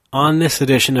On this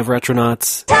edition of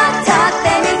Retronauts... Talk, talk,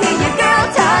 let me hear your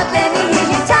girl talk, let me hear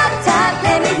you talk, talk,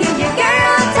 let me hear your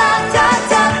girl talk, talk,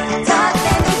 talk, talk,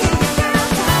 let me hear your girl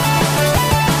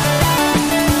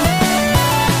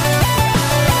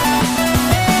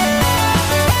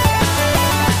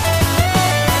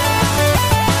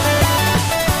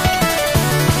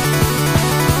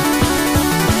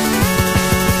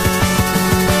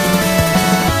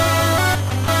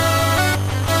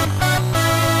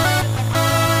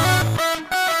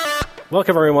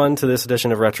Welcome, everyone, to this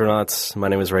edition of Retronauts. My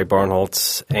name is Ray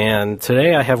Barnholtz, and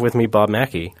today I have with me Bob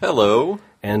Mackey. Hello.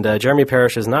 And Jeremy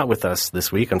Parrish is not with us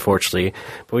this week, unfortunately,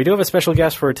 but we do have a special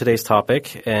guest for today's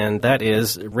topic, and that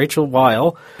is Rachel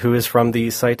Weil, who is from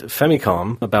the site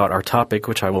FEMICOM, about our topic,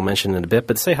 which I will mention in a bit.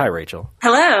 But say hi, Rachel.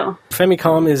 Hello.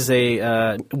 FEMICOM is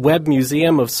a web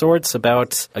museum of sorts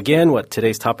about, again, what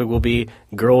today's topic will be,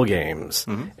 girl games.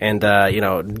 Mm-hmm.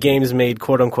 And, games made,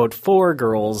 quote-unquote, for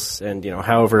girls, and,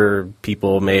 however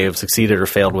people may have succeeded or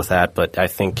failed with that, but I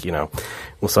think,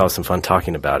 we'll still have some fun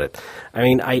talking about it. I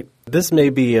mean, this may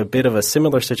be a bit of a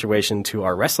similar situation to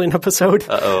our wrestling episode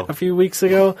a few weeks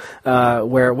ago,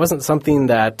 where it wasn't something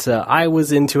that I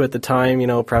was into at the time,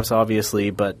 perhaps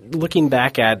obviously, but looking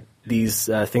back at these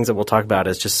things that we'll talk about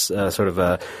as just sort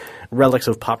of relics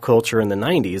of pop culture in the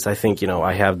 90s, I think,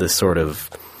 I have this sort of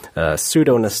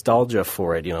pseudo-nostalgia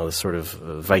for it, this sort of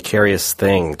vicarious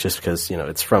thing, just because,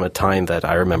 it's from a time that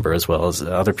I remember as well as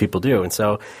other people do. And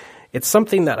so it's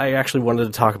something that I actually wanted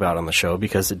to talk about on the show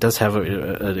because it does have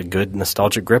a good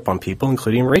nostalgic grip on people,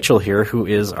 including Rachel here, who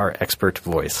is our expert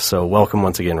voice. So welcome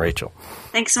once again, Rachel.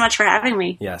 Thanks so much for having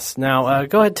me. Yes. Now,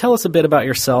 go ahead, tell us a bit about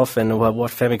yourself and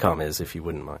what FEMICOM is, if you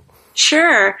wouldn't mind.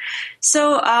 Sure.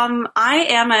 So I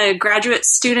am a graduate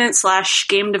student /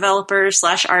 game developer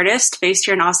 / artist based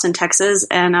here in Austin, Texas,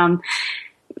 and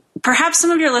perhaps some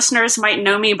of your listeners might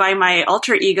know me by my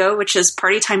alter ego, which is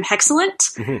Partytime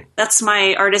Hexcellent. Mm-hmm. That's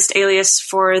my artist alias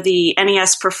for the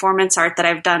NES performance art that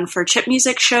I've done for chip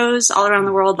music shows all around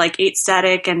the world, like 8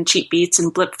 Static and Cheap Beats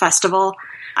and Blip Festival.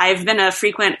 I've been a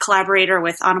frequent collaborator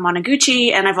with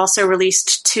Anamanaguchi, and I've also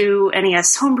released 2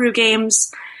 NES homebrew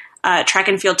games, Track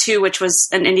and Field 2, which was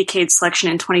an Indiecade selection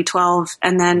in 2012,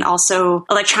 and then also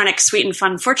Electronic Sweet and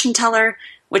Fun Fortune Teller,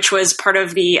 which was part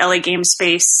of the LA Game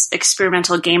Space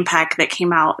experimental game pack that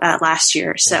came out last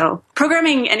year. So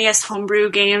programming NES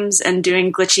homebrew games and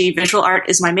doing glitchy visual art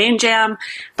is my main jam.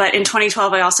 But in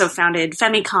 2012, I also founded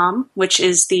FEMICOM, which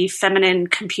is the Feminine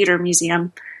Computer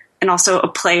Museum, and also a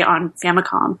play on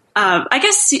Famicom. I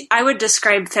guess I would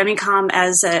describe FEMICOM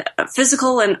as a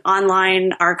physical and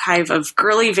online archive of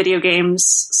girly video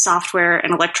games, software,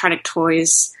 and electronic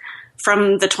toys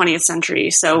from the 20th century,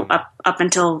 so up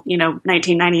until,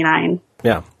 1999.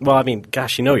 Yeah. Well, I mean,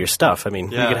 gosh, you know your stuff. I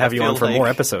mean, we could have you on for more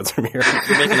episodes from here.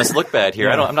 You're making us look bad here.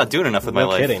 Yeah. I'm not doing enough with my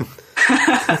life. No kidding.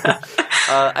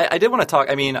 I did want to talk.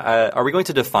 I mean, are we going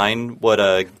to define what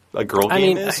a girl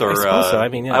game is? Or, I suppose so. I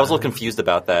mean, yeah. I was a little confused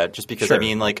about that just because, sure. I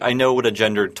mean, I know what a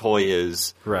gendered toy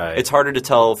is. Right. It's harder to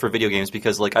tell for video games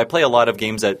because, I play a lot of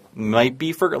games that might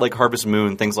be for, Harvest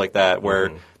Moon, things like that,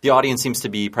 where the audience seems to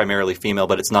be primarily female,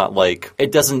 but it's not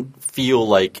it doesn't feel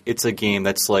like it's a game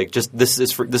that's just this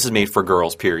is made for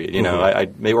girls, period.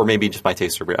 Or maybe just my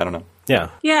taste for it. I don't know. Yeah.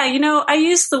 Yeah, I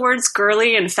use the words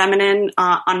girly and feminine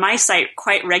on my site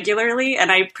quite regularly,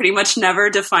 and I pretty much never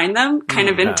define them, kind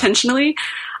of intentionally.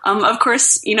 Of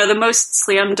course, the most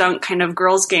slam dunk kind of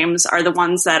girls games are the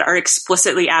ones that are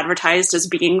explicitly advertised as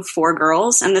being for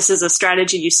girls, and this is a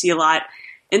strategy you see a lot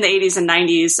in the 80s and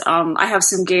 90s. I have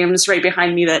some games right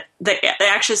behind me that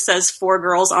actually says for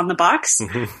girls on the box.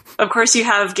 Mm-hmm. Of course, you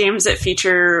have games that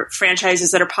feature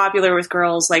franchises that are popular with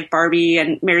girls like Barbie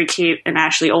and Mary-Kate and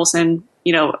Ashley Olsen.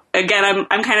 Again,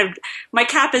 I'm kind of, my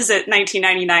cap is at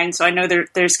 1999, so I know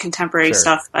there's contemporary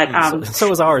stuff, but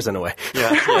so is ours in a way.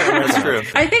 Yeah, that's true.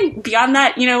 I think beyond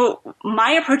that,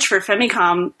 my approach for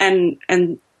FEMICOM,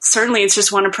 and certainly it's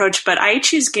just one approach, but I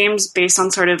choose games based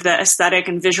on sort of the aesthetic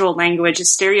and visual language,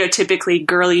 stereotypically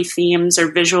girly themes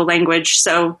or visual language.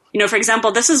 So, for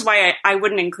example, this is why I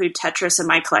wouldn't include Tetris in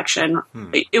my collection.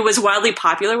 It was wildly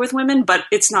popular with women, but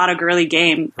it's not a girly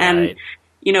game. Right. And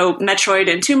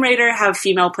Metroid and Tomb Raider have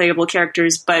female playable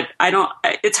characters, but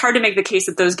it's hard to make the case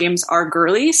that those games are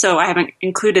girly, so I haven't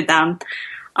included them.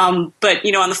 But,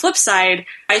 on the flip side,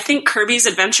 I think Kirby's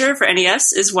Adventure for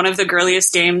NES is one of the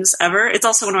girliest games ever. It's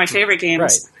also one of my favorite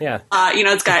games. Right, yeah.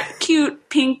 It's got cute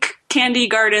pink candy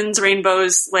gardens,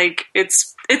 rainbows.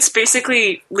 It's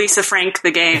basically Lisa Frank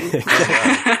the game.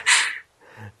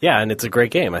 Yeah, and it's a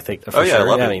great game, I think. For Oh, yeah, I sure.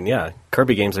 love it. I mean, yeah,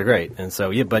 Kirby games are great. And so,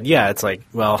 yeah, but yeah, it's like,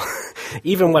 well,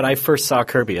 even when I first saw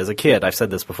Kirby as a kid, I've said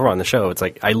this before on the show, it's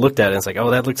like, I looked at it and it's like, oh,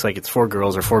 that looks like it's 4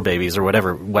 girls or 4 babies or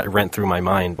whatever, what went through my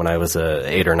mind when I was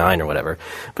 8 or 9 or whatever.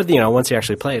 But, once you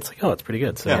actually play, it's like, oh, it's pretty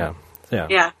good. So, yeah.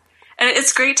 Yeah. And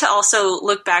it's great to also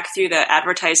look back through the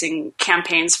advertising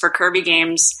campaigns for Kirby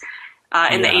games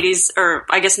in the 80s, or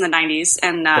I guess in the 90s.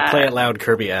 And The Play It Loud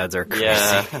Kirby ads are crazy.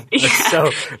 Yeah. It's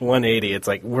so 180. It's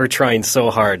like, we're trying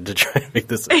so hard to try to make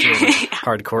this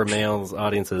hardcore males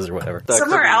audiences or whatever.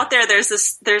 somewhere out there, there's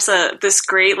this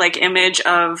great like image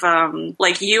of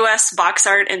like U.S. box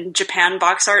art and Japan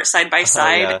box art side by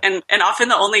side, and often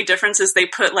the only difference is they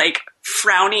put like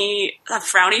a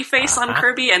frowny face on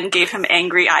Kirby and gave him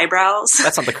angry eyebrows.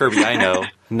 That's not the Kirby I know.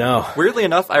 No. Weirdly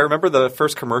enough, I remember the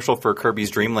first commercial for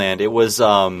Kirby's Dream Land. It was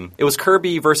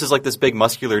Kirby versus like this big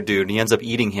muscular dude, and he ends up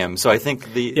eating him. So I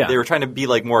think they were trying to be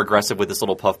like more aggressive with this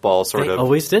little puffball sort They of.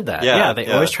 always did that. Yeah, They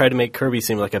yeah. always tried to make Kirby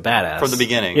seem like a badass. From the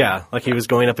beginning. Yeah, like he was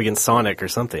going up against Sonic or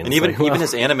something. And It's even like, well,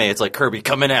 his anime, it's like Kirby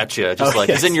coming at you, just like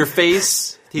yes. he's in your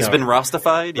face. He's been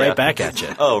Rastified. right back at you.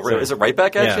 Oh, right. Is it right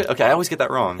back at Yeah. you? Okay, I always get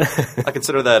that wrong. I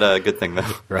consider that a good thing, though.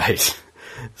 Right.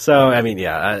 So, I mean,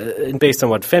 based on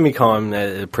what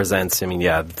Famicom presents, I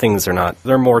mean, things are not,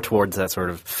 they're more towards that sort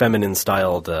of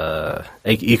feminine-styled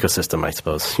ecosystem, I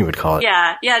suppose you would call it.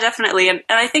 Yeah, definitely. And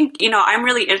I think, I'm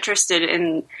really interested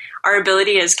in our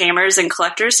ability as gamers and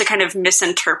collectors to kind of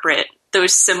misinterpret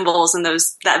those symbols and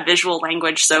that visual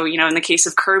language. So, in the case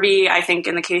of Kirby, I think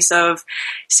in the case of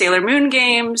Sailor Moon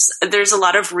games, there's a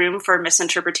lot of room for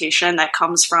misinterpretation that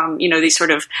comes from, these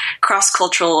sort of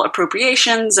cross-cultural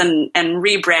appropriations and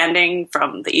rebranding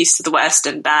from the East to the West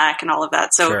and back and all of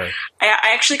that. So Sure.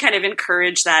 I actually kind of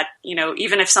encourage that,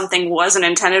 even if something wasn't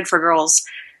intended for girls,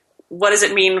 what does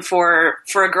it mean for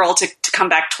a girl to come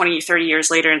back 20, 30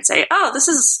 years later and say, oh, this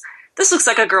looks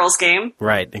like a girl's game?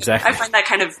 Right, exactly. I find that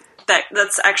kind of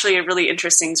that's actually a really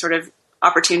interesting sort of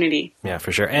opportunity. Yeah,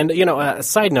 for sure. And, a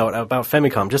side note about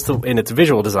Famicom, just in its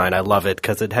visual design, I love it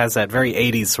because it has that very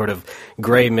 80s sort of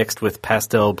gray mixed with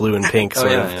pastel blue and pink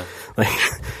sort of like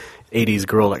 80s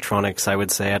girl electronics, I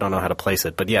would say. I don't know how to place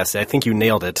it, but yes, I think you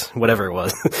nailed it, whatever it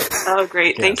was. Oh,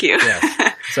 great. Thank you.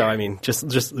 Yeah. So, I mean, just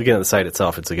looking at the site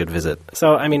itself, it's a good visit.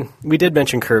 So, I mean, we did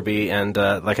mention Kirby, and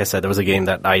like I said, there was a game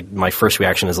that my first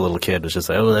reaction as a little kid was just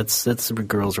like, oh, that's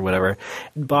girls or whatever.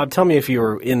 Bob, tell me if you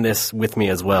were in this with me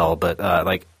as well, but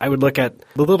I would look at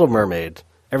The Little Mermaid,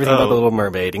 everything about The Little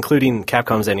Mermaid, including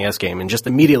Capcom's NES game, and just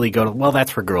immediately go to, well,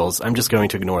 that's for girls. I'm just going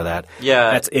to ignore that.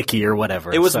 Yeah. That's icky or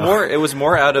whatever. It was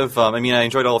more out of, I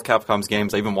enjoyed all of Capcom's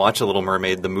games. I even watched The Little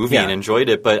Mermaid, the movie, and enjoyed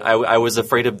it, but I was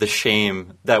afraid of the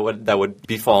shame that would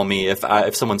befall me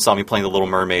if someone saw me playing The Little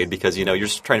Mermaid, because, you're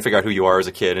just trying to figure out who you are as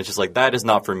a kid. And it's just like, that is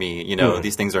not for me.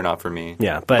 These things are not for me.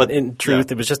 Yeah, but in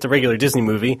truth, it was just a regular Disney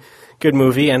movie, good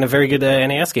movie, and a very good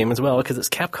NES game as well, because it's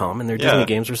Capcom, and their Disney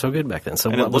games were so good back then.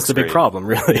 So what's the big problem,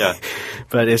 really? Yeah.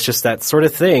 But it's just that sort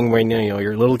of thing where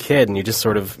you're a little kid and you just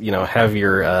sort of have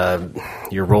your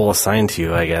role assigned to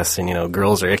you, I guess. And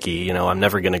girls are icky. I'm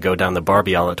never going to go down the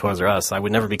Barbie aisle at Toys R Us. I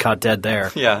would never be caught dead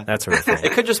there. Yeah, that sort of thing.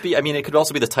 It could just be. It could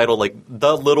also be the title, like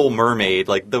The Little Mermaid.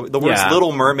 Like the words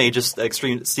Little Mermaid just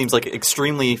seems like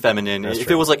extremely feminine.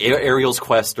 If it was like Ariel's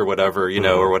Quest or whatever,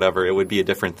 or whatever, it would be a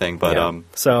different thing. But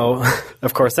so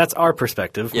of course that's our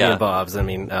perspective. Me and Bob's.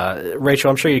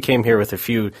 Rachel, I'm sure you came here with a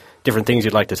few different things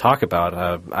you'd like to talk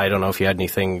about. I don't know if you had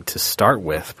anything to start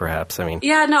with, perhaps. I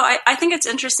think it's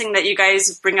interesting that you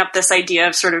guys bring up this idea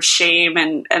of sort of shame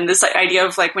and this idea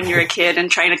of like when you're a kid and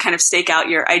trying to kind of stake out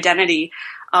your identity.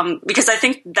 Because I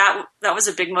think that was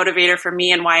a big motivator for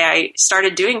me and why I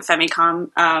started doing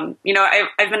Famicom.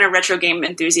 I've been a retro game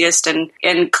enthusiast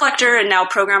and collector and now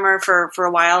programmer for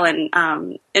a while.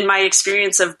 And in my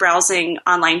experience of browsing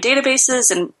online databases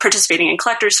and participating in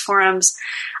collectors forums,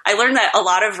 I learned that a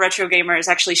lot of retro gamers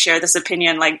actually share this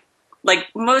opinion. Like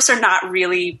most are not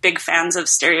really big fans of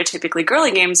stereotypically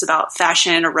girly games about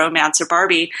fashion or romance or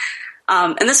Barbie.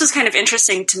 And this was kind of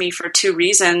interesting to me for two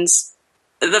reasons.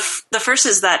 The first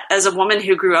is that as a woman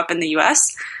who grew up in the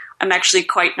U.S., I'm actually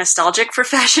quite nostalgic for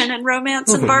fashion and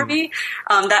romance and Barbie.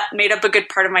 That made up a good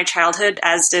part of my childhood,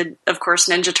 as did, of course,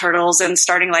 Ninja Turtles and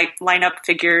starting like lineup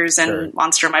figures and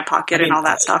Monster in My Pocket and all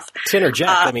that stuff. To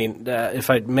interject, if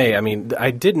I may,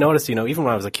 I did notice, even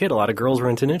when I was a kid, a lot of girls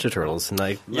were into Ninja Turtles, and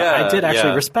I did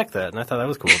actually respect that, and I thought that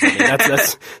was cool.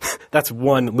 That's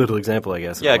one little example, I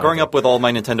guess. Yeah, growing up with all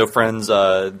my Nintendo friends,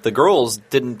 the girls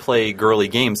didn't play girly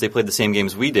games. They played the same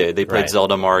games we did. They played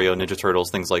Zelda, Mario, Ninja Turtles,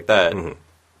 things like that.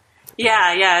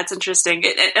 Yeah, it's interesting.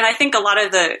 And I think a lot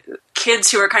of the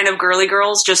kids who are kind of girly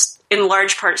girls just in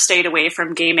large part stayed away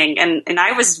from gaming. And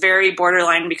I was very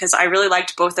borderline because I really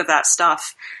liked both of that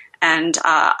stuff. And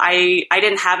I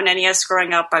didn't have an NES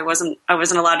growing up. I wasn't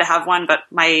allowed to have one, but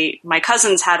my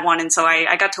cousins had one, and so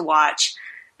I got to watch.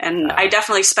 And I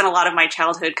definitely spent a lot of my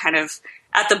childhood kind of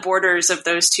at the borders of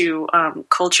those two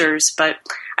cultures. But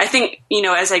I think,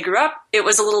 as I grew up, it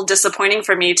was a little disappointing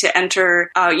for me to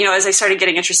enter, as I started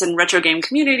getting interested in retro game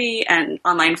community and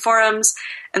online forums,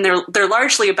 and they're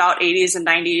largely about 80s and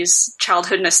 90s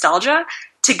childhood nostalgia,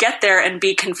 to get there and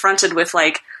be confronted with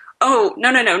like, oh, no,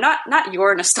 not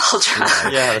your nostalgia.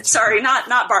 Yeah, sorry, not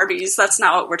Barbies. That's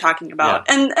not what we're talking about.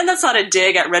 Yeah. And that's not a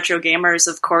dig at retro gamers,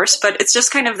 of course, but it's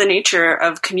just kind of the nature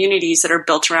of communities that are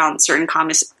built around certain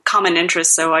common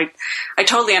interests. So I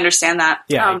totally understand that.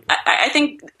 Yeah. I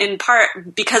think in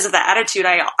part because of that attitude,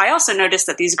 I also noticed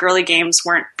that these girly games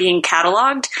weren't being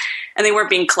cataloged and they weren't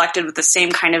being collected with the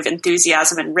same kind of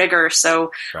enthusiasm and rigor.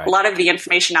 So Right. a lot of the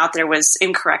information out there was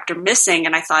incorrect or missing.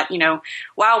 And I thought,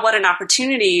 wow, what an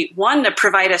opportunity, one, to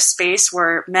provide a space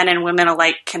where men and women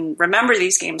alike can remember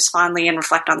these games fondly and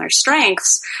reflect on their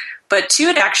strengths, but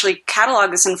two, to actually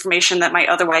catalog this information that might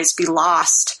otherwise be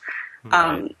lost.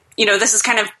 Right. This is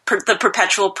kind of the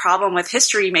perpetual problem with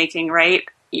history making, right?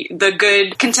 The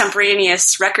good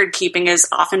contemporaneous record keeping is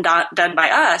often done by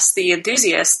us, the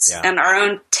enthusiasts, Yeah. and our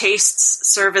own tastes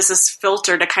serve as this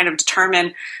filter to kind of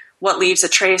determine what leaves a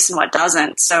trace and what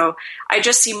doesn't. So I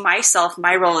just see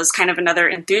my role as kind of another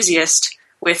enthusiast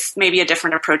with maybe a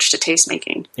different approach to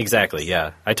taste-making. Exactly, yeah.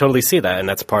 I totally see that, and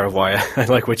that's part of why I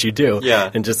like what you do.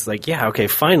 Yeah. And just like, okay,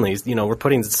 finally, we're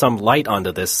putting some light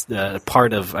onto this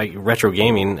part of retro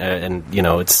gaming, and,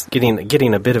 it's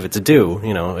getting a bit of its due,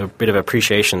 a bit of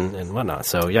appreciation and whatnot.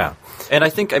 So, yeah. And I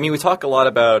think, we talk a lot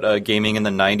about gaming in the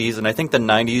 90s, and I think the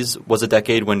 90s was a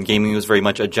decade when gaming was very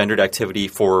much a gendered activity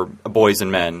for boys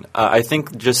and men. I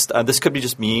think just, this could be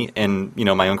just me and,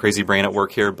 my own crazy brain at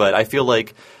work here, but I feel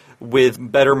like with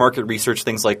better market research,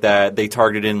 things like that, they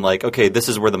targeted in like, okay, this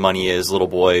is where the money is, little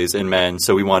boys and men,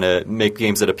 so we want to make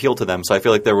games that appeal to them. So I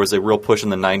feel like there was a real push in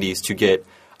the 90s to get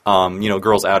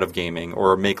girls out of gaming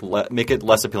or make it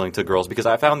less appealing to girls, because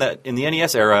I found that in the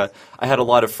NES era, I had a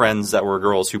lot of friends that were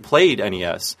girls who played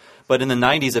NES. But in the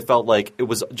 90s, it felt like it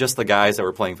was just the guys that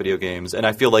were playing video games. And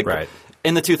I feel like Right.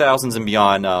 in the 2000s and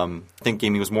beyond, I think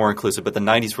gaming was more inclusive. But the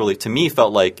 90s really, to me,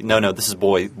 felt like, no, this is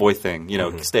boy thing.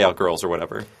 Stay out girls or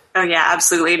whatever. Oh, yeah,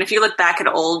 absolutely. And if you look back at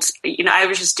old, I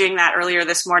was just doing that earlier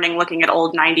this morning, looking at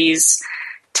old 90s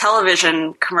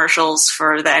television commercials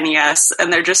for the NES,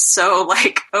 and they're just so,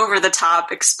 like, over-the-top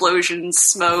explosions,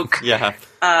 smoke, Yeah.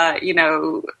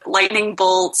 Lightning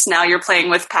bolts, now you're playing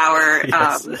with power.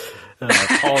 Yes.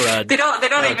 Paul Rudd. They don't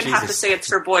even Jesus. have to say it's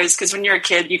for boys, because when you're a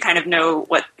kid, you kind of know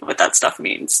what that stuff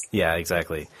means. Yeah,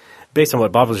 exactly. Based on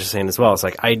what Bob was just saying as well, it's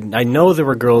like I know there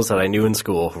were girls that I knew in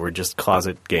school who were just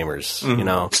closet gamers,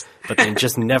 but they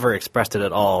just never expressed it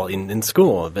at all in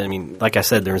school. But, like I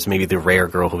said, there was maybe the rare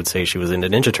girl who would say she was into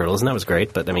Ninja Turtles, and that was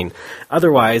great. But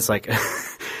otherwise, like,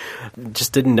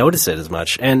 just didn't notice it as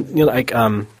much. And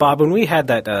Bob, when we had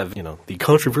that, the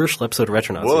controversial episode of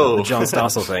Retronauts, Whoa. the John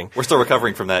Stossel thing. We're still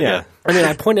recovering from that, yeah.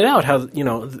 I pointed out how,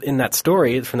 in that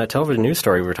story, from that television news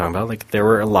story we were talking about, like, there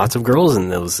were lots of girls in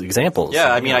those examples.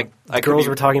 Yeah, The girls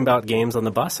were talking about games on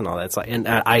the bus and all that. It's like, and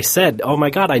I said, oh my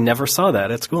God, I never saw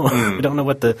that at school. I don't know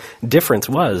what the difference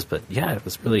was, but yeah, it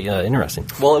was really interesting.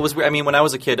 Well, it was. When I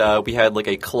was a kid, we had like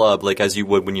a club, like as you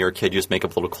would when you're a kid, you just make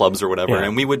up little clubs or whatever, Yeah.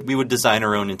 and we would design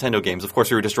our own Nintendo games. Of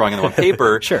course, we were just drawing them on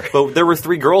paper. Sure. But there were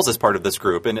 3 girls as part of this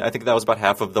group, and I think that was about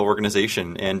half of the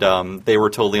organization, and they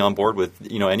were totally on board with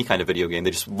any kind of video game.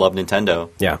 They just loved Nintendo.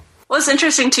 Yeah. Well, it's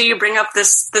interesting too. You bring up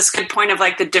this good point of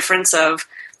like the difference of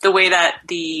the way that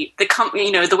the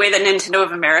way that Nintendo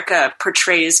of America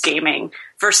portrays gaming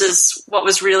versus what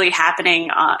was really happening,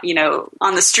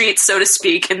 on the streets, so to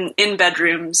speak, in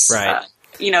bedrooms, Right.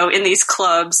 In these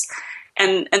clubs.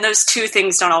 And those two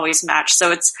things don't always match.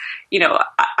 So it's,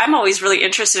 I'm always really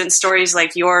interested in stories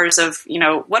like yours of,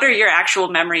 what are your actual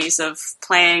memories of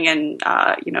playing and,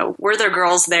 were there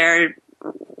girls there?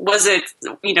 Was it,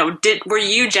 were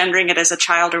you gendering it as a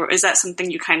child, or is that something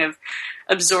you kind of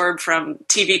absorbed from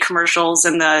TV commercials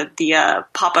and the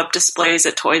pop-up displays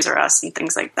at Toys R Us and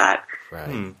things like that?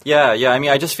 Right. Yeah.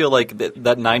 I just feel like that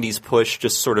 90s push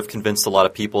just sort of convinced a lot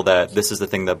of people that this is the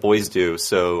thing that boys do.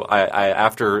 So I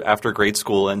after grade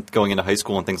school and going into high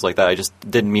school and things like that, I just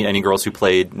didn't meet any girls who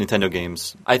played Nintendo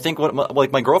games. I think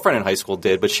my girlfriend in high school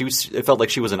did, but it felt like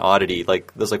she was an oddity. Like,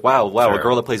 it was like, wow, Sure. a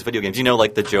girl that plays video games.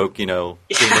 Like the joke, being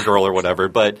a girl or whatever.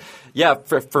 But Yeah,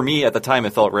 for me at the time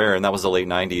it felt rare, and that was the late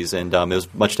 90s, and it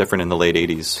was much different in the late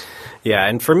 80s. Yeah,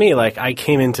 and for me, like, I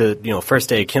came into, first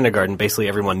day of kindergarten, basically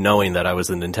everyone knowing that I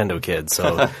was a Nintendo kid.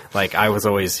 So, like, I was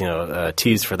always,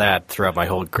 teased for that throughout my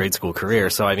whole grade school career.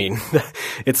 So, I mean,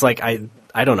 it's like,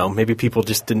 I don't know, maybe people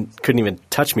just couldn't even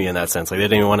touch me in that sense. Like, they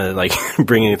didn't even want to, like,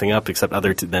 bring anything up except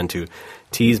than to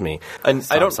tease me. And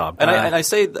I don't, and I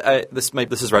say, this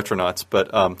is Retronauts, but,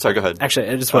 sorry, go ahead. Actually,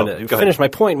 I just wanted to finish my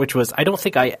point, which was, I don't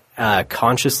think I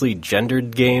consciously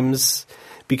gendered games,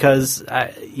 because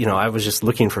I was just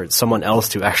looking for someone else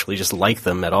to actually just like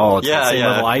them at all at the same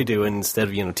level I do, instead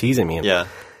of teasing me. Yeah.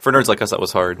 For nerds like us, that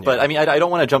was hard. Yeah. But I mean, I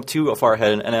don't want to jump too far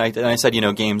ahead. And I said,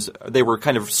 games, they were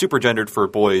kind of super gendered for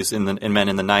boys and men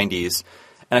in the 90s.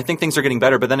 And I think things are getting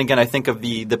better. But then again, I think of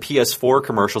the PS4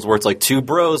 commercials where it's like two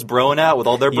bros broing out with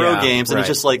all their bro games, and it's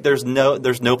just like there's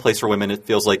no place for women. It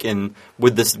feels like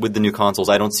with the new consoles,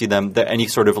 I don't see them any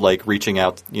sort of like reaching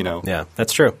out. Yeah,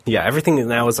 that's true. Yeah, everything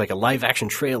now is like a live action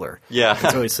trailer. Yeah,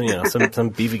 it's always some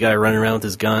beefy guy running around with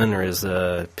his gun or his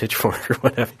pitchfork or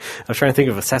whatever. I was trying to think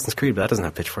of Assassin's Creed, but that doesn't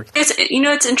have pitchforks.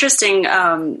 It's interesting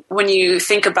when you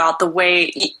think about the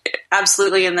way.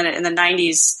 Absolutely, in the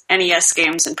 90s, NES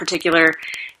games in particular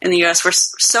in the US were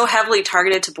so heavily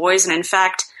targeted to boys, and in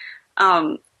fact,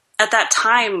 at that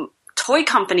time, toy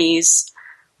companies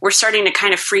were starting to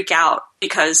kind of freak out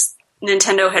because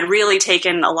Nintendo had really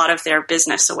taken a lot of their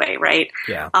business away, right?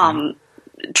 Yeah.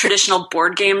 Traditional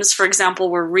board games, for example,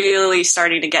 were really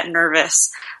starting to get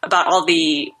nervous about all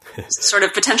the sort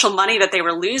of potential money that they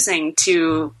were losing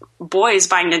to boys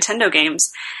buying Nintendo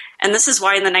games. And this is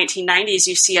why in the 1990s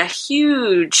you see a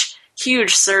huge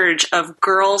surge of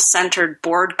girl-centered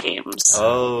board games.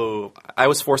 Oh, I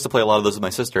was forced to play a lot of those with my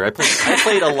sister. I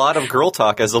played a lot of Girl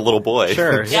Talk as a little boy.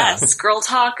 Sure. Yes, Girl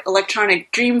Talk,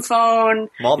 Electronic Dream Phone,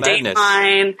 Mall Madness.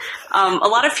 Dateline. A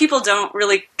lot of people don't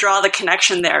really draw the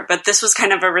connection there, but this was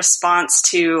kind of a response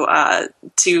to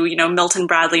Milton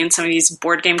Bradley and some of these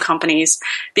board game companies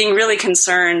being really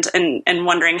concerned and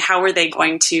wondering how were they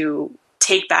going to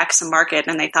take back some market.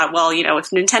 And they thought, well, if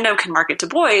Nintendo can market to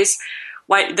boys,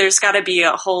 why there's got to be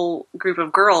a whole group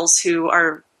of girls who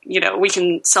are, we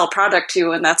can sell product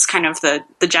to, and that's kind of the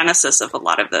genesis of a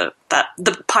lot of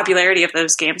the popularity of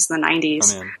those games in the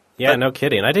 90s. Oh, man. Yeah, no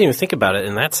kidding. I didn't even think about it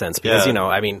in that sense because,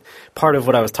 part of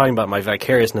what I was talking about, my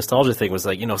vicarious nostalgia thing was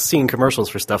like, seeing commercials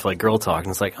for stuff like Girl Talk.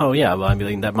 And it's like, oh, yeah, well, I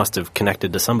mean, that must have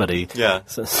connected to somebody. Yeah.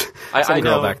 Some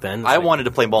girl back then. I wanted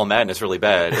to play Mall Madness really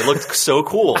bad. It looked so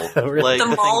cool. Really? Like,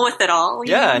 the mall with it all.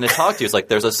 Yeah, and it talked to you. It's like,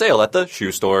 there's a sale at the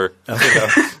shoe store.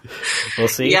 We'll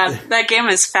see. Yeah, that game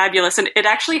is fabulous. And it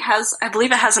actually has, I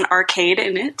believe it has an arcade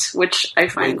in it, which I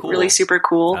find really super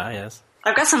cool. Ah, yes.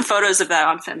 I've got some photos of that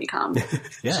on FEMICOM.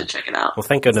 Yeah. You should check it out. Well,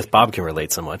 thank goodness Bob can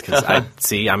relate somewhat, because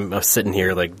I'm sitting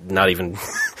here like not even,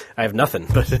 I have nothing,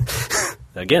 but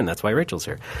again, that's why Rachel's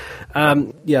here.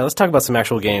 Let's talk about some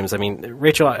actual games. I mean,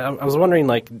 Rachel, I was wondering,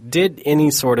 like, did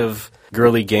any sort of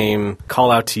girly game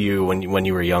call out to you when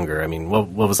you were younger? I mean, what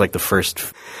was like the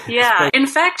first? Yeah, in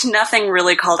fact, nothing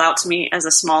really called out to me as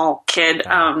a small kid.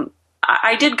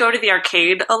 I did go to the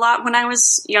arcade a lot when I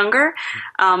was younger,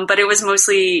 but it was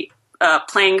mostly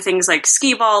playing things like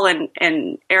skee-ball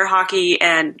and air hockey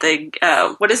and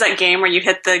the what is that game where you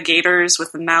hit the gators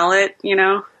with the mallet,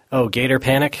 Oh, Gator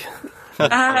Panic?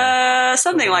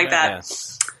 Something like that.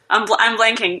 Yeah. I'm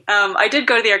blanking. I did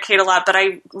go to the arcade a lot, but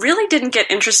I really didn't get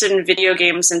interested in video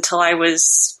games until I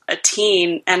was a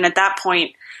teen, and at that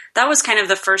point, that was kind of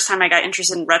the first time I got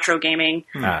interested in retro gaming.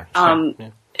 Sure.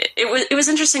 It was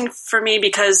interesting for me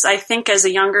because I think as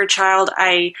a younger child,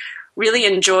 I really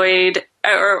enjoyed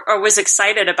or was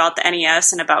excited about the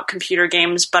NES and about computer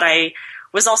games, but I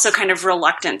was also kind of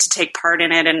reluctant to take part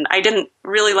in it, and I didn't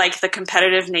really like the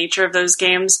competitive nature of those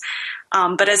games.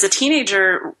 But as a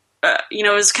teenager,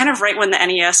 it was kind of right when the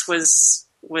NES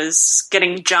was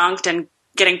getting junked and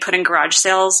getting put in garage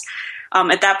sales.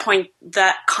 At that point,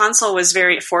 that console was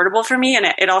very affordable for me, and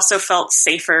it also felt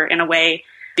safer in a way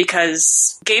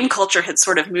because game culture had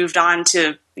sort of moved on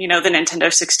to, the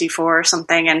Nintendo 64 or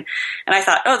something. And I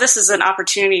thought, oh, this is an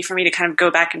opportunity for me to kind of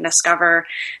go back and discover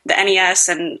the NES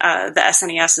and the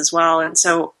SNES as well. And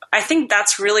so I think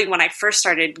that's really when I first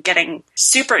started getting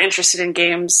super interested in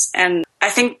games. And I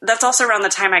think that's also around the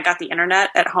time I got the internet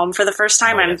at home for the first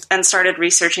time and started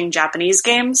researching Japanese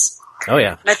games. Oh,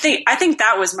 yeah. I think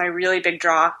that was my really big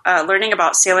draw. Learning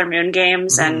about Sailor Moon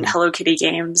games and Hello Kitty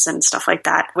games and stuff like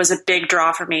that was a big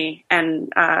draw for me.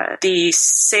 And the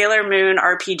Sailor Moon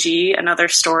RPG, Another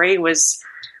Story, was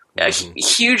a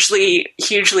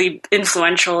hugely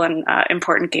influential and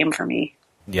important game for me.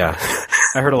 Yeah,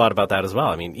 I heard a lot about that as well.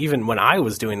 I mean, even when I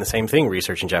was doing the same thing,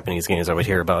 researching Japanese games, I would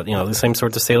hear about, the same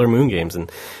sorts of Sailor Moon games,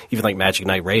 and even like Magic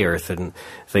Knight Ray Earth and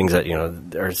things that,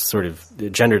 are sort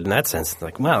of gendered in that sense.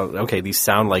 Like, well, okay, these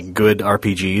sound like good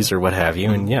RPGs or what have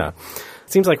you, and yeah.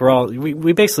 It seems like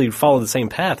we basically follow the same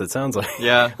path, it sounds like.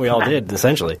 Yeah. We all did,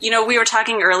 essentially. We were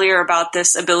talking earlier about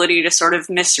this ability to sort of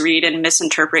misread and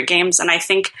misinterpret games, and I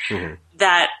think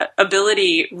that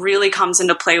ability really comes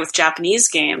into play with Japanese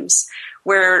games,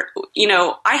 where,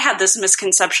 I had this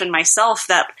misconception myself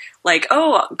that, like,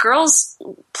 oh, girls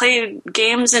play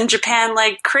games in Japan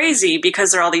like crazy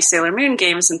because there are all these Sailor Moon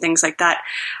games and things like that.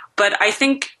 But I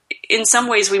think in some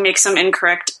ways we make some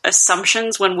incorrect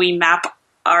assumptions when we map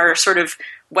our sort of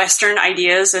Western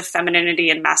ideas of femininity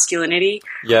and masculinity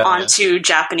onto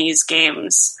Japanese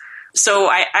games. So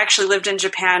I actually lived in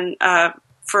Japan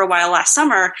for a while last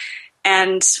summer,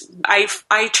 and I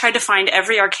tried to find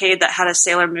every arcade that had a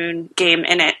Sailor Moon game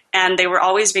in it, and they were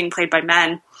always being played by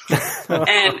men.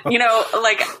 And,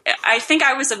 I think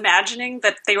I was imagining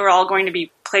that they were all going to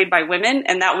be played by women,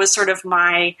 and that was sort of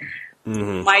my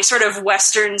sort of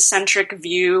Western-centric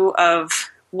view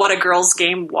of what a girl's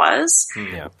game was,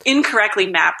 incorrectly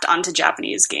mapped onto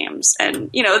Japanese games.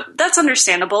 And, that's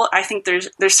understandable. I think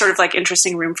there's sort of like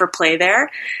interesting room for play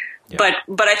there. Yeah.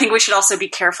 But I think we should also be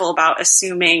careful about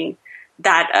assuming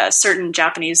that a certain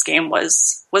Japanese game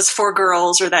was for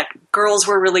girls, or that girls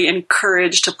were really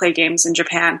encouraged to play games in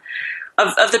Japan.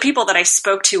 Of the people that I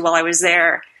spoke to while I was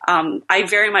there, I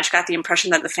very much got the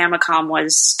impression that the Famicom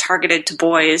was targeted to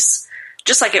boys,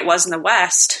 just like it was in the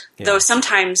West. Yeah. Though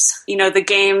sometimes,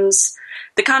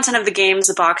 the content of the games,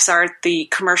 the box art, the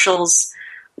commercials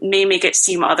may make it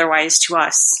seem otherwise to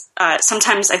us.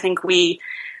 Sometimes I think we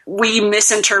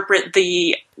misinterpret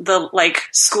the like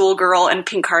schoolgirl and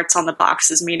pink hearts on the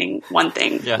box as meaning one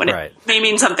thing when it may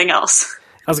mean something else.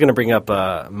 I was going to bring up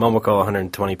Momoko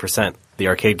 120%, the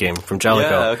arcade game from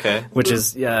Jellicoe, which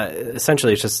is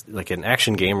essentially it's just like an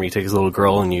action game where you take this little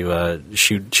girl and you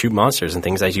shoot monsters and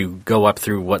things as you go up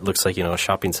through what looks like a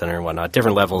shopping center and whatnot.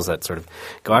 Different levels that sort of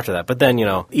go after that. But then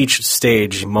each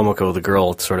stage, Momoko the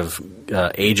girl sort of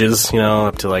ages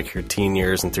up to like her teen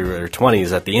years and through her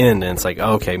 20s at the end, and it's like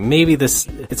okay, maybe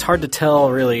it's hard to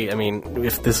tell really. I mean,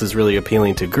 if this is really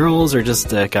appealing to girls or just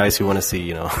guys who want to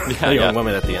see a young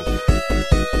woman at the end.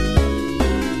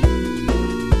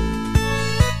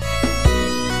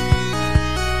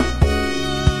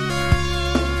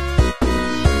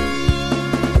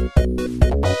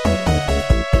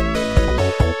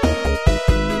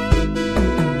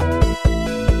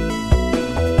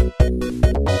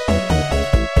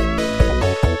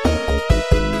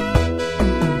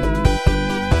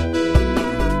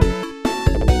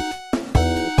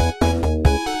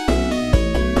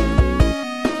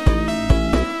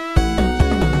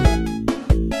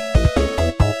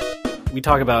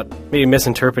 Talk about maybe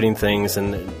misinterpreting things,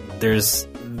 and there's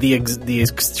the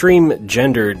extreme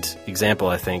gendered example.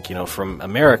 I think from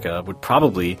America would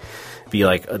probably be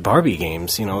like Barbie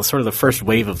games. Sort of the first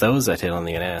wave of those that hit on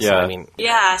the NES.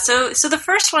 So the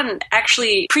first one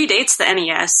actually predates the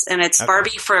NES, and it's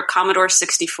Barbie for Commodore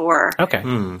 64.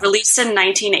 Released in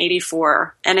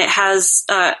 1984, and it has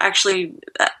actually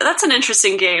that's an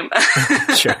interesting game.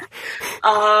 Sure.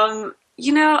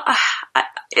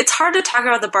 It's hard to talk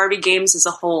about the Barbie games as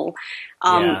a whole.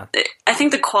 I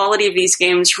think the quality of these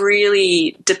games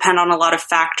really depend on a lot of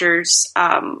factors,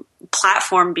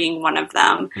 platform being one of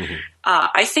them. Mm-hmm.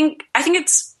 I think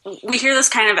we hear this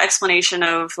kind of explanation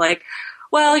of like,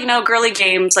 well, girly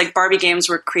games like Barbie games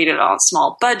were created on a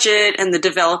small budget and the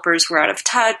developers were out of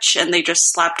touch and they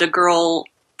just slapped a girl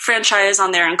franchise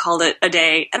on there and called it a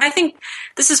day. And I think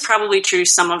this is probably true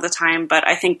some of the time, but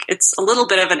I think it's a little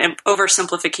bit of an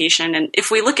oversimplification. And if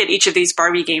we look at each of these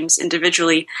Barbie games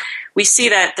individually, we see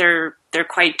that they're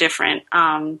quite different.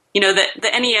 The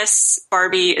NES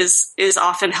Barbie is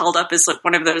often held up as like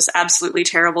one of those absolutely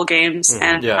terrible games.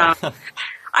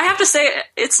 I have to say,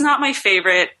 it's not my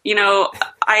favorite.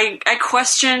 I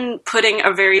question putting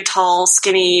a very tall,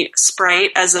 skinny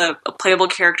sprite as a playable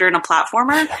character in a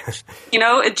platformer.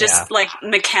 It just, like,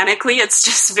 mechanically, it's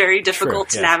just very difficult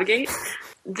to navigate.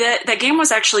 That game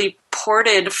was actually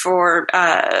ported for,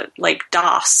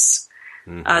 DOS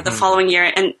the following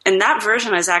year, and that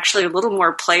version is actually a little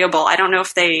more playable. I don't know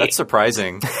if they... That's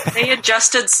surprising. They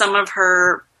adjusted some of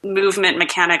her movement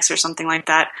mechanics or something like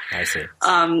that. I see.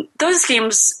 Those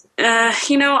games,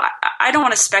 I don't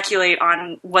want to speculate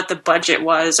on what the budget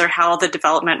was or how the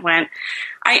development went.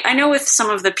 I know with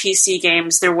some of the PC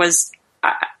games, there was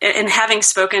and having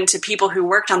spoken to people who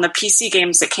worked on the PC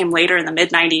games that came later in the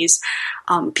mid-90s,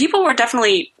 people were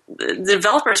definitely, the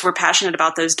developers were passionate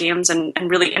about those games and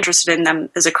really interested in them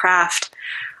as a craft.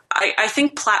 I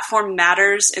think platform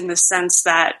matters in the sense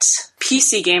that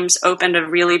PC games opened a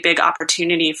really big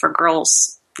opportunity for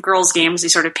girls games,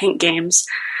 these sort of pink games.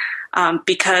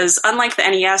 Because unlike the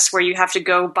NES, where you have to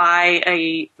go buy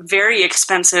a very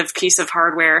expensive piece of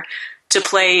hardware to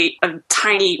play a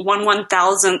tiny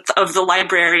 1/1000th of the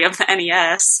library of the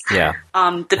NES,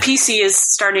 the PC is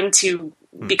starting to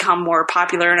become more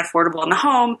popular and affordable in the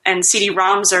home, and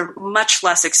CD-ROMs are much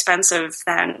less expensive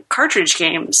than cartridge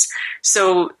games.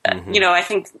 So, I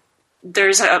think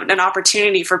there's an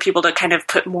opportunity for people to kind of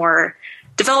put more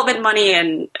development money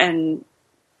and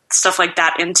stuff like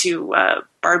that into a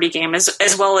Barbie game,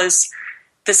 as well as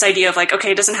this idea of like,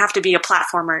 okay, it doesn't have to be a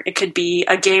platformer. It could be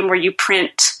a game where you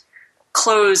print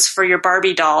clothes for your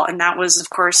Barbie doll. And that was, of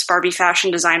course, Barbie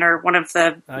Fashion Designer, one of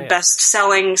the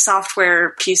best-selling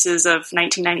software pieces of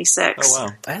 1996. Oh,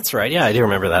 wow. That's right. Yeah, I do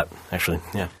remember that, actually.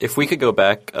 Yeah. If we could go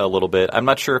back a little bit, I'm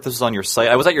not sure if this was on your site.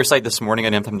 I was at your site this morning.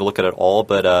 I didn't have time to look at it all,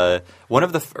 but one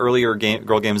of the earlier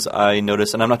girl games I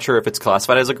noticed, and I'm not sure if it's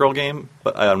classified as a girl game,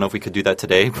 but I don't know if we could do that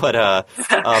today, but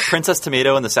Princess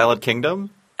Tomato and the Salad Kingdom.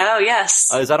 Oh,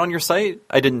 yes. Is that on your site?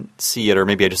 I didn't see it, or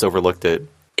maybe I just overlooked it.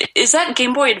 Is that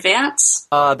Game Boy Advance?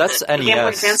 That's NES. Game Boy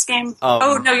Advance game?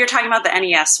 No, you're talking about the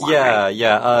NES one, Yeah, right?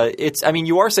 yeah.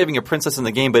 You are saving a princess in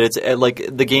the game, but it's like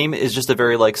the game is just a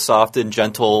very like soft and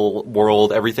gentle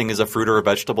world. Everything is a fruit or a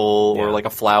vegetable or like a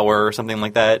flower or something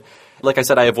like that. Like I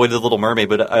said, I avoided The Little Mermaid,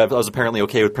 but I was apparently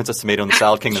okay with Princess Tomato and the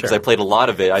Salad Kingdom because I played a lot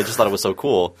of it. I just thought it was so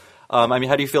cool. How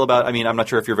do you feel about? I'm not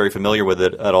sure if you're very familiar with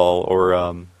it at all, or.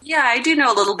 Yeah, I do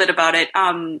know a little bit about it.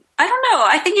 I don't know.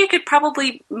 I think you could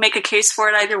probably make a case for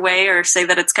it either way, or say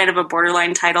that it's kind of a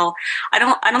borderline title. I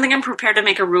don't think I'm prepared to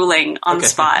make a ruling on the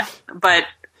spot, but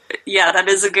yeah, that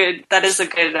is a good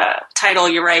title.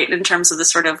 You're right in terms of the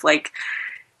sort of like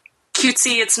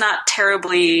cutesy. It's not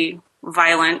terribly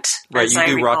violent. Right, you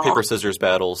do rock paper scissors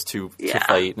battles to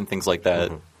fight and things like that.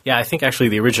 Mm-hmm. Yeah, I think actually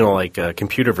the original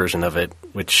computer version of it,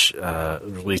 which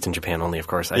released in Japan only, of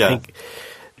course, I think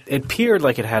it appeared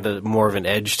like it had more of an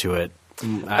edge to it.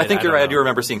 I think you're right. I do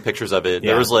remember seeing pictures of it.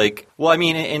 Yeah. There was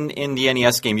in the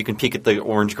NES game, you can peek at the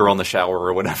orange girl in the shower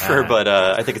or whatever, but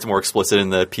I think it's more explicit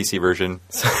in the PC version,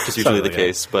 which is usually the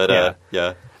case. But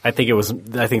yeah. I think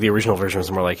the original version was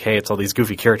more like, hey, it's all these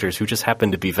goofy characters who just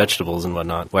happen to be vegetables and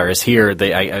whatnot. Whereas here,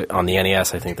 on the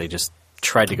NES, I think they just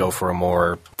tried to go for a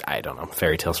more, I don't know,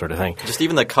 fairy tale sort of thing. Just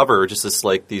even the cover, just this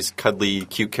like these cuddly,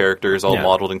 cute characters all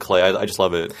modeled in clay. I just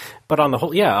love it. But on the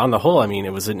whole, it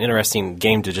was an interesting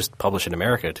game to just publish in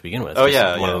America to begin with. Oh,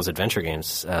 one of those adventure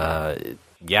games.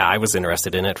 I was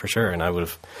interested in it for sure, and I would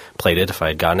have played it if I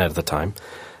had gotten it at the time.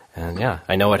 And yeah,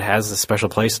 I know it has a special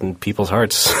place in people's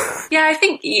hearts. Yeah, I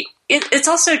think it's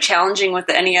also challenging with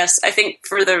the NES. I think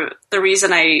for the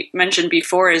reason I mentioned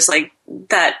before is like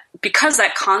that because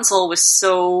that console was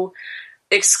so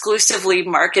exclusively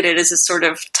marketed as a sort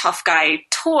of tough guy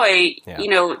toy. Yeah.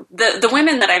 The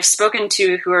women that I've spoken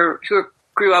to who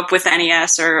grew up with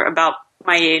NES or about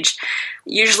my age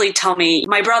usually tell me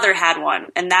my brother had one,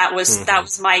 and that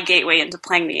was my gateway into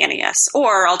playing the NES.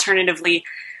 Or alternatively,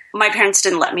 my parents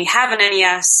didn't let me have an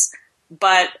NES,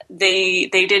 but they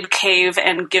did cave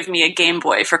and give me a Game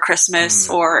Boy for Christmas,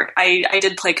 or I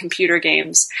did play computer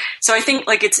games. So I think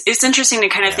like it's interesting to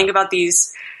kind of think about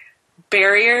these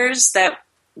barriers that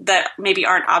maybe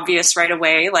aren't obvious right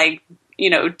away. Like,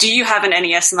 do you have an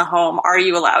NES in the home? Are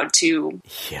you allowed to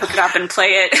hook it up and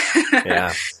play it?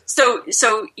 Yeah. So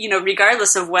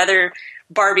regardless of whether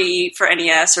Barbie for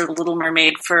NES or The Little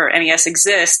Mermaid for NES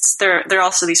exists, there are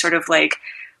also these sort of like,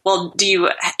 well, do you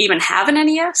even have an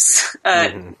NES?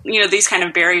 These kind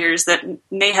of barriers that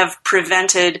may have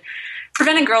prevented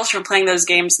girls from playing those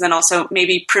games, and then also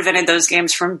maybe prevented those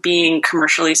games from being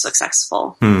commercially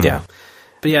successful. Yeah.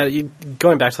 But yeah,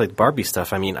 going back to like Barbie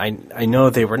stuff, I know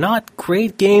they were not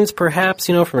great games, perhaps,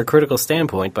 from a critical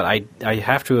standpoint, but I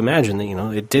have to imagine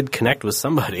that, it did connect with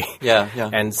somebody. Yeah.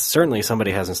 And certainly somebody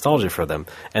has nostalgia for them.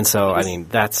 And so,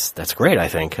 that's great, I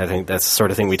think. I think that's the sort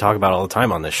of thing we talk about all the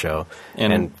time on this show.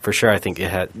 And for sure, I think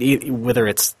it had, whether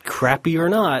it's crappy or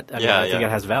not, I think it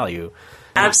has value.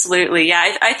 Absolutely.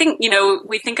 Yeah. I think,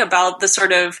 we think about the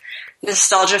sort of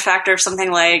nostalgia factor of something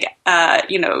like,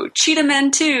 Cheetah Men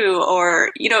 2,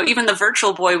 or, even the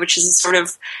Virtual Boy, which is a sort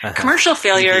of commercial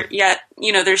failure, yet,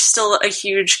 there's still a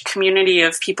huge community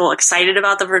of people excited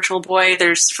about the Virtual Boy.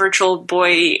 There's Virtual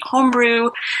Boy homebrew.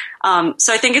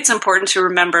 So I think it's important to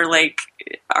remember, like,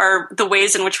 the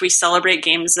ways in which we celebrate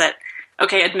games that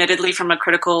okay, admittedly, from a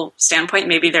critical standpoint,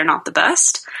 maybe they're not the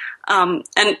best.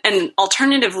 And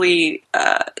alternatively,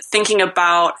 thinking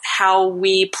about how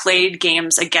we played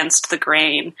games against the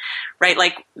grain, right?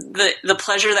 Like the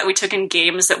pleasure that we took in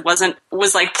games that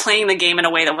was like playing the game in a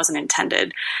way that wasn't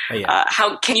intended. Oh, yeah.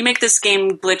 How can you make this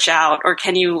game glitch out, or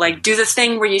can you like do the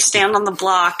thing where you stand on the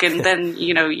block and then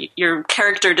your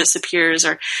character disappears,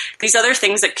 or these other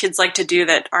things that kids like to do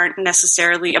that aren't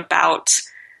necessarily about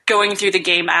going through the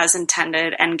game as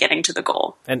intended and getting to the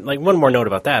goal. And like one more note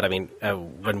about that, I mean,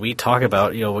 when we talk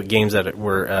about games that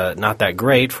were not that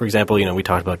great, for example, we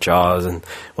talked about Jaws and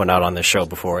whatnot on this show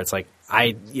before. It's like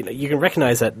you can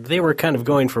recognize that they were kind of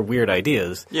going for weird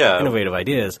ideas, innovative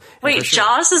ideas. Wait, sure,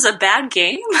 Jaws is a bad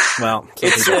game? Well,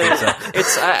 it's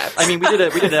I mean, we did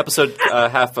an episode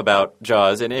half about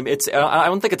Jaws, and it's I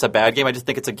don't think it's a bad game. I just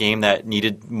think it's a game that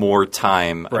needed more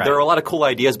time. Right. There are a lot of cool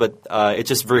ideas, but it's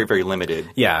just very, very limited.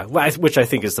 Yeah, which I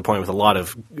think is the point with a lot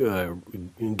of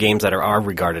games that are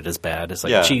regarded as bad. It's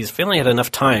like, geez, if they only had enough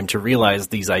time to realize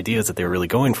these ideas that they were really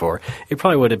going for, it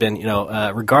probably would have been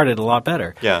regarded a lot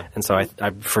better. Yeah, and so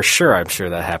I'm sure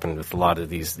that happened with a lot of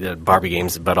these Barbie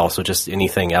games, but also just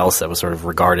anything else that was sort of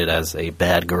regarded as a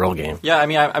bad girl game. Yeah, I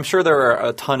mean, I'm sure there are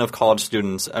a ton of college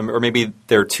students, or maybe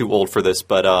they're too old for this,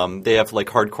 but they have like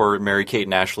hardcore Mary-Kate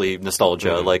and Ashley nostalgia.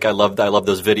 Mm-hmm. Like I love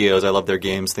those videos, I love their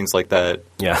games, things like that.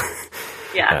 Yeah.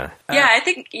 Yeah. I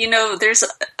think, there's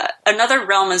another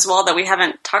realm as well that we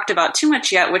haven't talked about too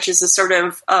much yet, which is a sort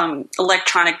of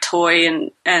electronic toy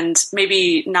and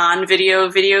maybe non-video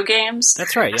video games.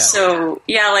 That's right, yeah. So,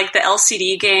 like the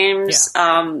LCD games,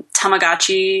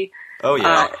 Tamagotchi. Oh,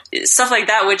 yeah. Stuff like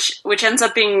that, which ends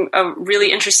up being a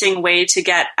really interesting way to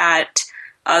get at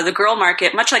the girl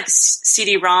market, much like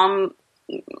CD-ROM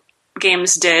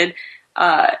games did.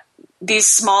 These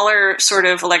smaller sort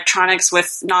of electronics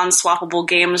with non-swappable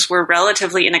games were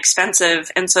relatively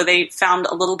inexpensive, and so they found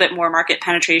a little bit more market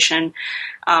penetration.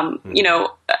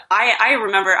 I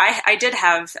remember I did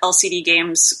have LCD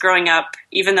games growing up,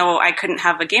 even though I couldn't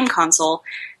have a game console,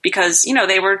 because,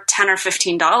 they were $10 or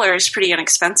 $15, pretty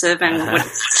inexpensive, and would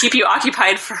keep you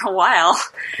occupied for a while.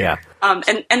 Yeah.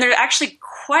 And there are actually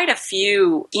quite a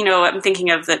few, I'm thinking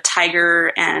of the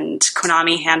Tiger and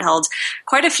Konami handhelds,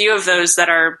 quite a few of those that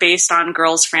are based on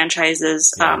girls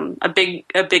franchises, a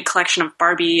big collection of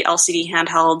Barbie LCD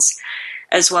handhelds,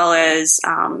 as well as,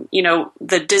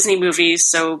 the Disney movies,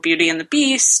 so Beauty and the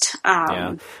Beast.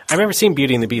 I remember seeing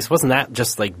Beauty and the Beast. Wasn't that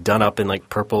just like done up in like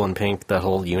purple and pink, that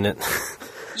whole unit?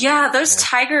 Yeah, those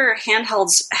Tiger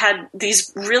handhelds had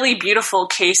these really beautiful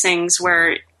casings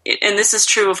where, and this is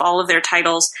true of all of their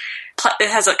titles, it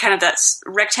has a kind of that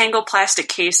rectangle plastic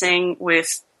casing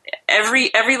with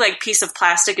every like piece of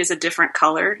plastic is a different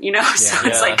color, so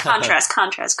it's like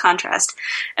contrast.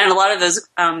 And a lot of those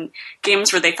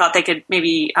games where they thought they could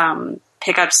maybe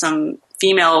pick up some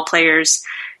female players,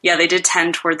 they did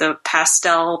tend toward the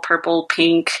pastel, purple,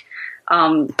 pink.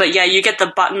 But you get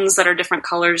the buttons that are different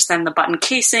colors than the button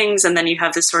casings, and then you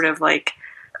have this sort of like,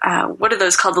 what are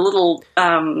those called? The little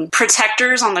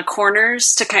protectors on the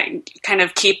corners to kind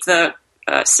of keep the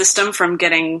system from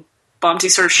getting bumped.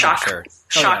 These sort of shock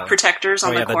protectors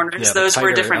on the corners. Those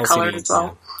were different colors as well.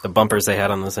 Yeah. The bumpers they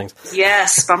had on those things.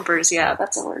 Yes, bumpers. Yeah,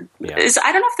 that's a word. Yeah.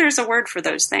 I don't know if there's a word for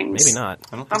those things. Maybe not.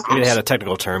 Maybe they had a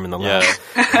technical term in the law.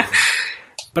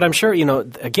 But I'm sure,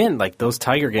 again, like those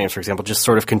Tiger games, for example, just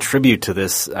sort of contribute to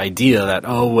this idea that,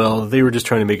 they were just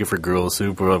trying to make it for girls.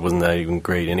 Super World wasn't that even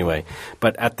great anyway.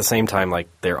 But at the same time, like,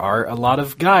 there are a lot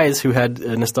of guys who had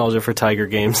nostalgia for Tiger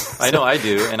games. I know, I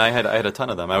do, and I had a ton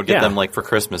of them. I would get them like for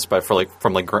Christmas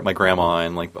from my grandma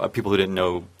and like people who didn't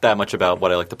know that much about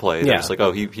what I like to play. They're just like,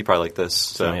 he probably liked this.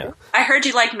 So I heard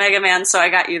you like Mega Man, so I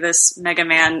got you this Mega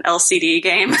Man LCD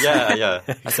game. Yeah.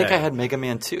 I think I had Mega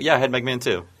Man 2. Yeah, I had Mega Man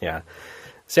 2. Yeah.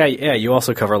 So you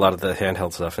also cover a lot of the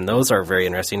handheld stuff, and those are very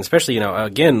interesting, especially,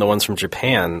 again, the ones from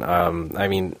Japan. I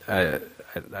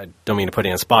don't mean to put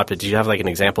you on the spot, but do you have like an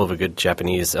example of a good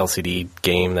Japanese LCD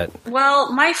game that...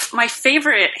 Well, my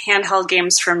favorite handheld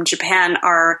games from Japan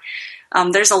are,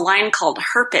 there's a line called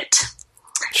Herpit.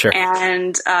 Sure.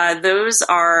 And those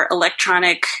are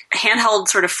electronic handheld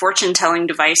sort of fortune-telling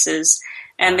devices,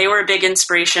 and they were a big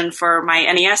inspiration for my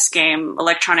NES game,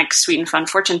 Electronic Sweet and Fun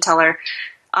Fortune Teller.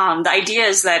 The idea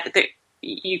is that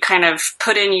you kind of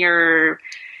put in your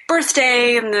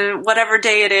birthday and whatever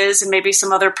day it is and maybe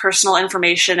some other personal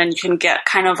information, and you can get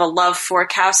kind of a love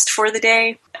forecast for the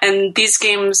day. And these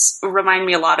games remind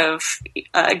me a lot of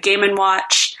Game &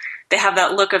 Watch. They have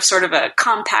that look of sort of a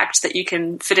compact that you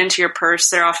can fit into your purse.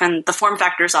 The form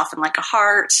factor is often like a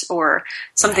heart or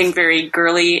something very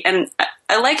girly. And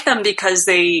I like them because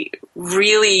they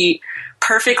really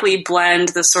perfectly blend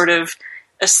the sort of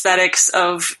aesthetics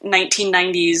of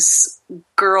 1990s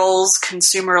girls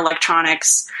consumer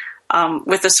electronics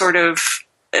with the sort of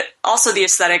also the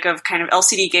aesthetic of kind of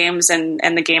LCD games and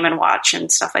the Game & Watch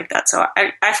and stuff like that. So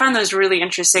I found those really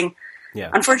interesting. Yeah.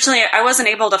 Unfortunately, I wasn't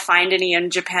able to find any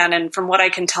in Japan, and from what I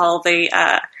can tell, they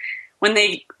when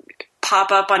they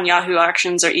pop up on Yahoo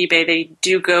Auctions or eBay, they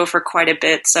do go for quite a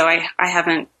bit. So I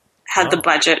haven't had the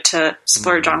budget to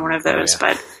splurge on one of those,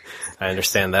 but I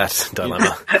understand that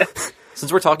dilemma.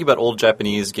 Since we're talking about old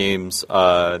Japanese games,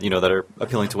 that are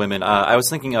appealing to women, I was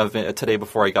thinking of today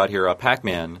before I got here,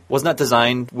 Pac-Man. Wasn't that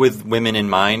designed with women in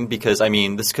mind? Because, I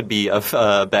mean, this could be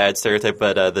a bad stereotype,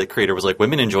 but the creator was like,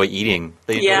 women enjoy eating.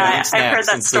 They enjoy eating snacks I've heard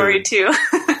that story too.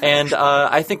 And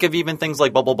I think of even things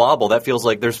like Bubble Bobble. That feels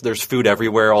like there's food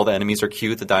everywhere. All the enemies are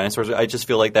cute. The dinosaurs. I just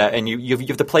feel like that. And you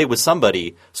have to play with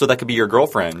somebody, so that could be your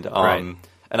girlfriend. Right.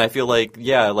 And I feel like,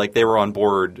 they were on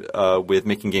board with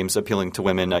making games appealing to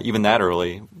women, even that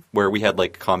early, where we had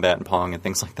like Combat and Pong and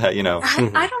things like that, I don't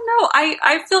know.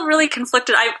 I feel really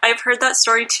conflicted. I've heard that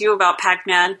story too about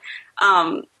Pac-Man.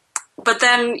 But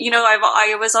then,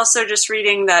 I was also just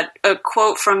reading that a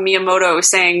quote from Miyamoto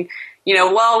saying,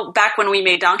 back when we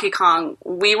made Donkey Kong,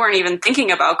 we weren't even thinking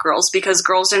about girls because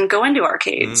girls didn't go into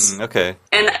arcades. Okay.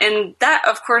 And that,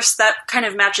 of course, that kind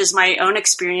of matches my own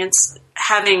experience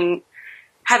having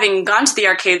gone to the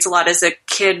arcades a lot as a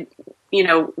kid,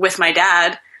 with my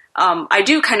dad. I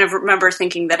do kind of remember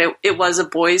thinking that it was a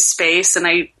boys' space, and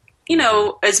I,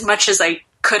 as much as I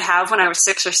could have when I was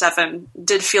 6 or 7,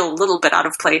 did feel a little bit out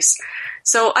of place.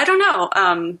 So I don't know.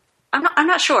 I'm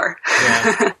not sure.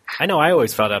 Yeah. I know I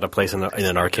always felt out of place in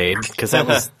an arcade because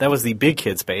that was the big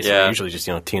kid space. Yeah. Usually just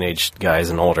teenage guys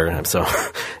and older. And so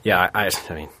yeah,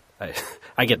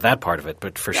 I get that part of it,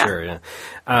 but for sure.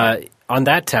 Yeah. On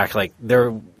that tack, how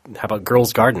about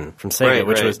Girls Garden from Sega,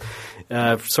 which was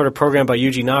sort of programmed by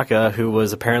Yuji Naka, who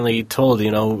was apparently told,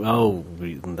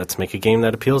 let's make a game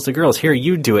that appeals to girls. Here,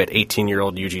 you do it,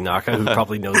 18-year-old Yuji Naka, who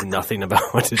probably knows nothing about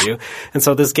what to do. And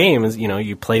so this game is,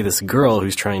 you play this girl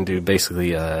who's trying to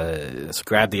basically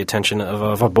grab the attention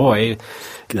of a boy.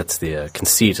 That's the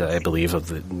conceit, I believe, of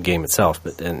the game itself.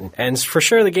 And for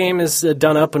sure, the game is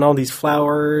done up in all these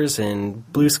flowers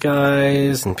and blue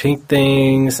skies and pink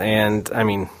things,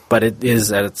 but it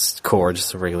is at its core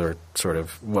just a regular sort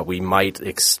of what we might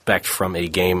expect from a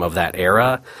game of that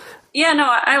era. Yeah, no,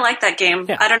 I like that game.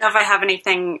 Yeah. I don't know if I have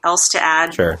anything else to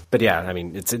add. Sure. But yeah,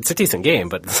 it's a decent game,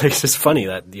 but it's just funny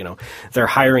that, they're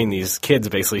hiring these kids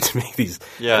basically to make these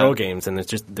girl games, and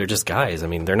they're just guys.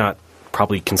 They're not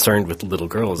probably concerned with little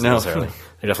girls necessarily.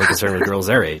 They're definitely concerned with girls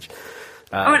their age.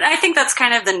 I think that's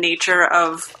kind of the nature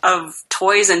of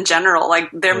toys in general. Like,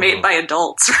 they're made by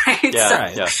adults, right?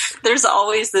 Yeah, There's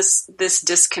always this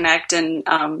disconnect, and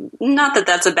not that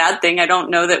that's a bad thing. I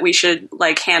don't know that we should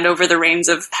hand over the reins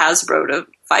of Hasbro to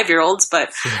 5-year-olds,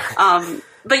 but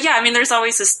yeah, there's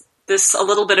always this a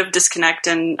little bit of disconnect,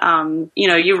 and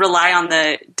you rely on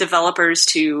the developers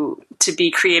to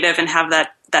be creative and have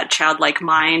that childlike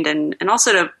mind, and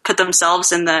also to put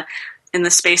themselves in the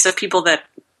space of people that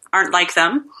aren't like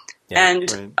them. Yeah,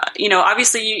 and, right.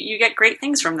 Obviously you get great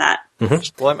things from that.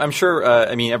 Mm-hmm. Well, I'm sure,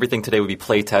 everything today would be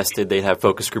play tested. They'd have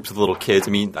focus groups with little kids.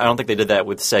 I don't think they did that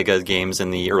with Sega games in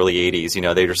the early 80s.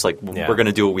 They're just like, we're going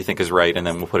to do what we think is right, and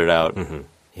then we'll put it out. Mm-hmm.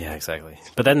 Yeah, exactly.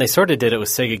 But then they sort of did it with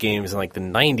Sega games in the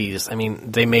 90s.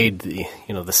 They made the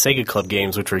Sega Club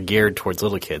games, which were geared towards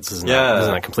little kids. This is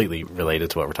not completely related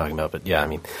to what we're talking about, but yeah,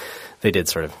 they did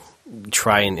sort of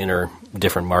try and enter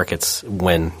different markets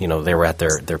when they were at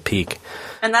their peak.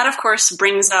 And that, of course,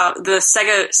 brings out the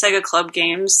Sega Club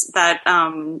games. That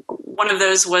one of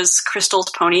those was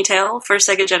Crystal's Ponytail for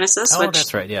Sega Genesis. Oh,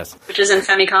 that's right. Yes, which is in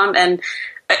Famicom. And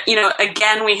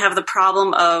again, we have the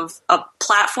problem of a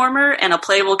platformer and a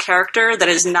playable character that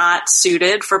is not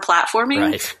suited for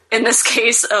platforming. Right. In this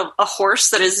case, a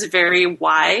horse that is very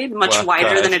wide, much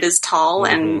wider than it is tall,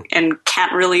 and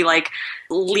can't really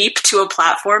leap to a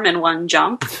platform in one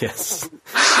jump. Yes.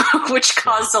 Which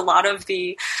caused a lot of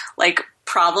the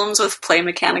problems with play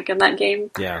mechanic in that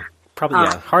game. Yeah.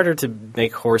 Probably, harder to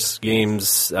make horse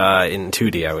games in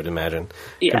 2D, I would imagine,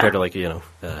 compared to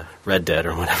Red Dead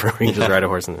or whatever, where you can just ride a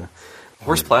horse.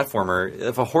 Horse platformer,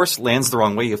 if a horse lands the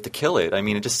wrong way, you have to kill it.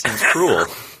 It just seems cruel.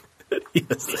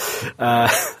 Yes.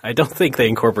 I don't think they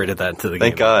incorporated that into the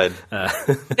game. Thank God.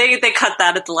 They cut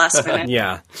that at the last minute.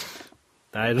 Yeah.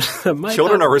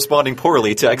 Children are responding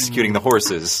poorly to executing the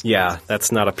horses. Yeah,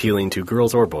 that's not appealing to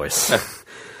girls or boys.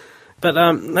 But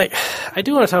like, I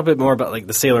do want to talk a bit more about like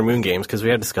the Sailor Moon games because we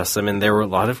had discussed them, and there were a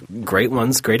lot of great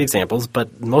ones, great examples.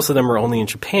 But most of them were only in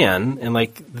Japan, and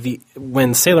like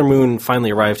when Sailor Moon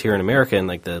finally arrived here in America in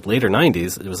like the later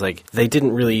 '90s, it was like they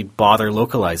didn't really bother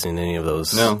localizing any of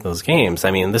those games.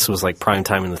 I mean, this was like prime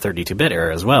time in the 32-bit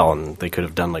era as well, and they could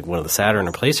have done like one of the Saturn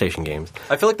or PlayStation games.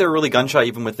 I feel like they were really gun-shy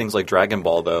even with things like Dragon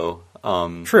Ball, though.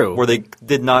 True. Where they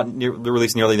did not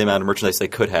release nearly the amount of merchandise they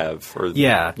could have.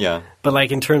 Yeah. But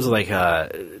like in terms of like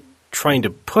trying to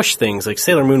push things, like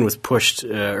Sailor Moon was pushed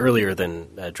earlier than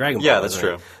Dragon Ball. Yeah, that's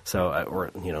true. So,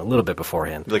 or a little bit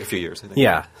beforehand. Like a few years, I think.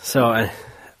 Yeah. So,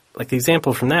 like the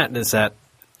example from that is that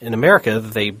in America,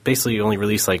 they basically only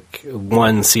released like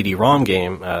one CD-ROM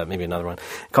game, maybe another one,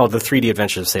 called The 3D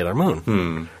Adventures of Sailor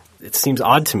Moon. It seems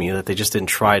odd to me that they just didn't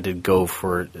try to go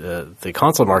for the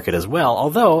console market as well.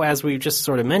 Although, as we just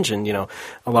sort of mentioned, a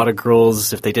lot of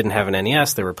girls, if they didn't have an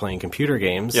NES, they were playing computer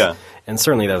games. Yeah, and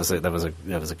certainly that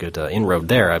was a good inroad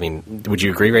there. I mean, would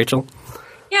you agree, Rachel?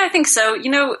 Yeah, I think so.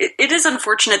 It is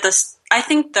unfortunate. I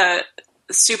think the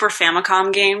Super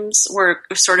Famicom games were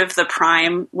sort of the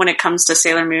prime when it comes to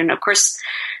Sailor Moon. Of course,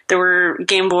 there were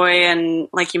Game Boy and,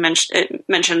 like you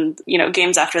mentioned,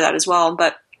 games after that as well,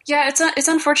 but. Yeah, it's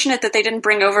unfortunate that they didn't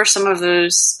bring over some of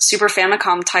those Super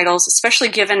Famicom titles, especially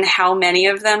given how many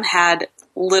of them had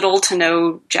little to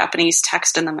no Japanese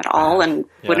text in them at all and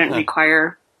wouldn't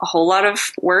require a whole lot of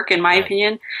work, in my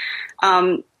opinion.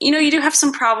 You do have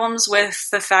some problems with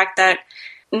the fact that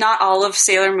not all of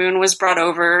Sailor Moon was brought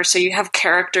over, so you have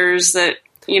characters that,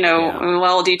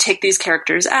 well, do you take these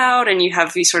characters out? And you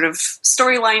have these sort of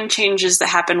storyline changes that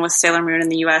happen with Sailor Moon in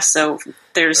the US, so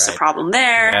there's a problem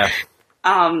there. Yeah.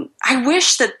 I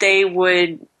wish that they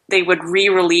would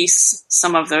re-release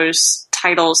some of those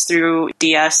titles through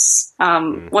DS,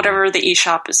 whatever the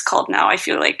eShop is called now. I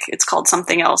feel like it's called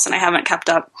something else, and I haven't kept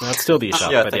up. No, it's still the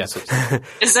eShop, but yes.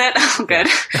 Is it? Oh, good.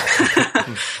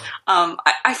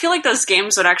 I feel like those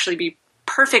games would actually be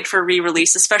perfect for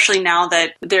re-release, especially now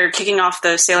that they're kicking off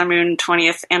the Sailor Moon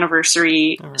 20th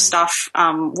anniversary stuff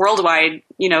worldwide,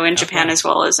 in Japan as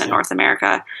well as in North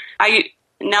America.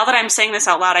 Now that I'm saying this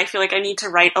out loud, I feel like I need to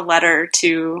write a letter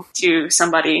to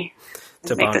somebody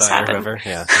to make this happen.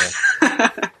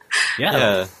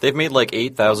 Yeah, they've made like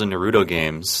 8,000 Naruto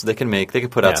games. They could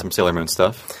put out some Sailor Moon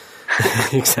stuff.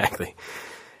 Exactly.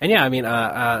 And yeah, I mean,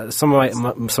 some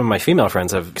of my female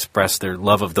friends have expressed their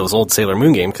love of those old Sailor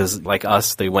Moon games because, like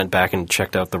us, they went back and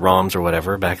checked out the ROMs or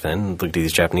whatever back then, and looked at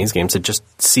these Japanese games to just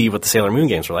see what the Sailor Moon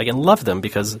games were like, and loved them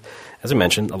because, as I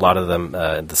mentioned, a lot of them,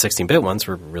 the 16-bit ones,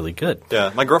 were really good. Yeah,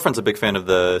 my girlfriend's a big fan of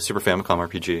the Super Famicom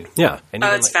RPG. Yeah,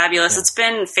 it's fabulous. Yeah. It's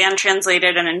been fan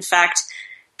translated, and in fact,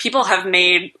 people have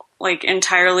made like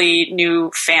entirely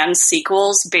new fan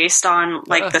sequels based on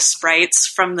like the sprites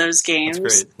from those games.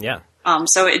 That's great. Yeah.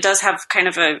 So it does have kind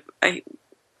of I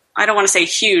don't want to say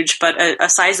huge, but a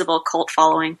sizable cult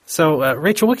following. So,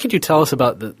 Rachel, what could you tell us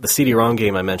about the CD-ROM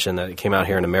game I mentioned that came out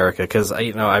here in America? Because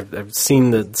I've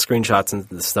seen the screenshots and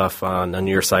the stuff on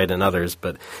your site and others,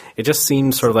 but it just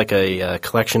seems sort of like a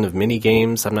collection of mini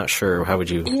games. I'm not sure. How would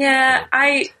you? Yeah,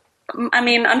 I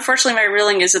mean, unfortunately, my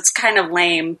ruling is it's kind of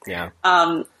lame. Yeah.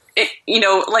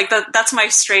 That's my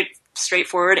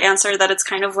straightforward answer, that it's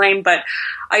kind of lame, but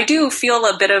I do feel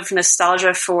a bit of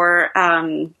nostalgia for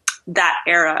that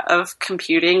era of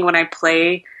computing when I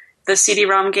play the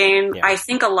CD-ROM game. Yeah. I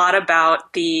think a lot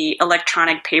about the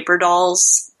electronic paper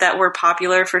dolls that were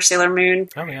popular for Sailor Moon.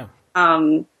 Oh, yeah.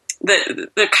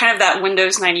 The kind of that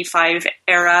Windows 95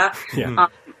 era. Yeah.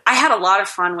 I had a lot of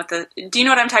fun with do you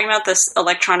know what I'm talking about? This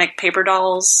electronic paper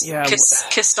dolls, yeah,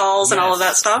 kiss dolls, and all of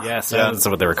that stuff? Yes, that's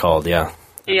what they were called, yeah.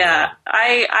 Yeah,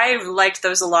 I liked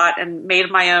those a lot and made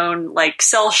my own like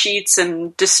cell sheets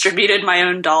and distributed my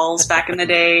own dolls back in the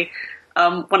day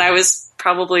when I was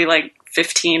probably like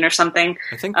 15 or something.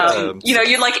 I think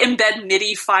you'd like embed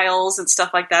MIDI files and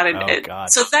stuff like that.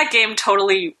 And so that game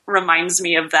totally reminds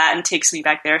me of that and takes me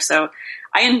back there. So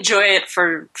I enjoy it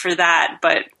for that,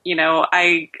 but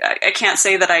I can't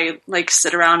say that I like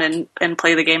sit around and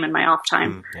play the game in my off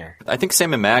time. Yeah. I think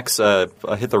Sam and Max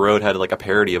Hit the Road had like a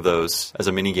parody of those as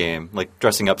a mini game, like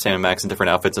dressing up Sam and Max in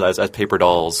different outfits as paper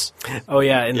dolls. Oh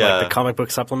yeah, in like the comic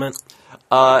book supplement.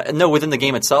 No, within the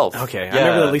game itself. Okay, I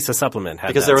remember at least the supplement had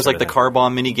because there was like the car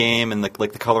bomb mini game and the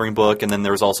coloring book, and then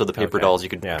there was also the paper dolls. You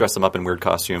could dress them up in weird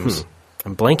costumes.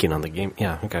 I'm blanking on the game.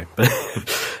 Yeah, okay.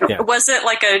 Yeah. Was it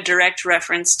like a direct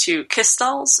reference to Kiss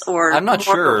Dolls? Or I'm not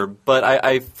sure, but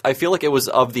I feel like it was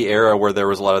of the era where there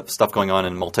was a lot of stuff going on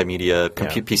in multimedia,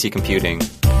 PC computing.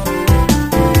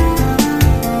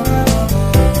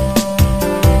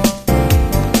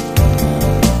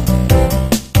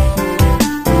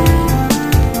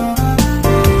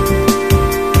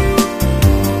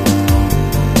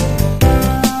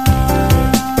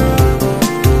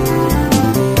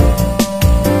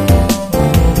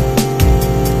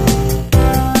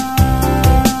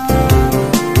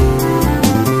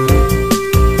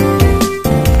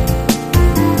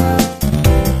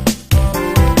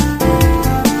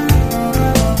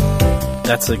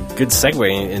 that's a good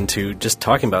segue into just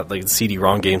talking about like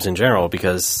CD-ROM games in general,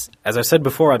 because as I've said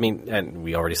before, I mean, and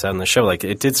we already said on the show, like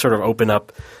it did sort of open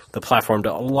up the platform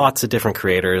to lots of different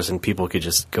creators, and people could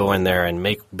just go in there and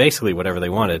make basically whatever they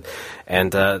wanted.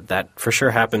 And that for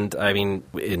sure happened, I mean,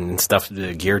 in stuff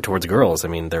geared towards girls. I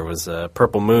mean, there was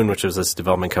Purple Moon, which was this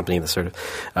development company that sort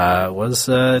of was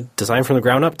designed from the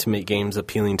ground up to make games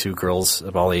appealing to girls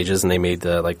of all ages, and they made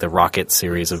the Rocket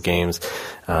series of games.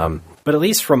 But at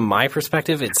least from my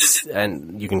perspective, it's,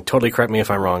 and you can totally correct me if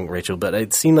I'm wrong, Rachel, but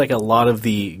it seemed like a lot of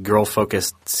the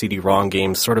girl-focused CD-ROM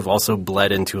games sort of also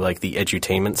bled into like the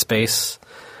edutainment space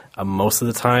most of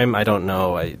the time. I don't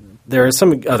know. There are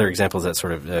some other examples that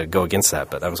sort of go against that,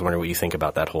 but I was wondering what you think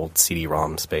about that whole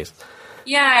CD-ROM space.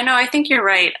 Yeah, no, I think you're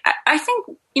right. I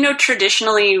think,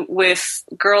 traditionally with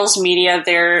girls' media,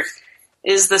 there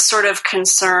is this sort of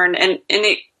concern, and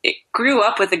it grew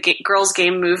up with the girls'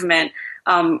 game movement.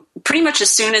 Pretty much as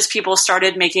soon as people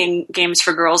started making games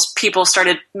for girls, people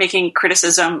started making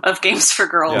criticism of games for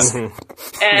girls. Yeah.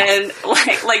 And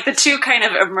like the two kind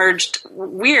of emerged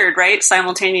weird, right?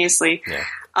 Simultaneously. Yeah.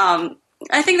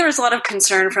 I think there was a lot of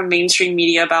concern from mainstream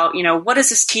media about, what is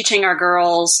this teaching our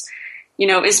girls?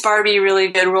 Is Barbie really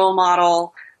a good role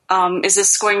model? Is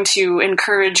this going to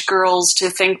encourage girls to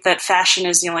think that fashion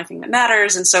is the only thing that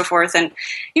matters, and so forth? And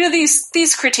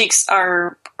these critiques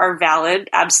are valid,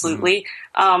 absolutely.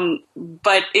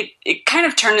 But it kind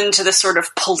of turned into this sort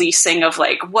of policing of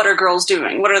like, what are girls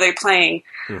doing? What are they playing?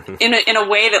 In a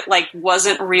way that like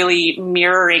wasn't really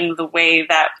mirroring the way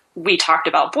that we talked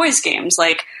about boys' games.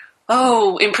 Like,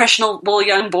 oh, impressionable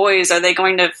young boys, are they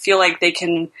going to feel like they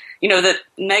can, that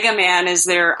Mega Man is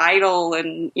their idol,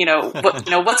 and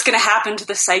what's going to happen to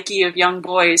the psyche of young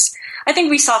boys? I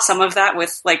think we saw some of that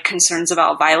with like concerns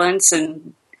about violence,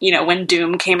 and when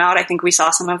Doom came out, I think we saw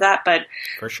some of that. But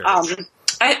for sure,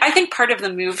 I think part of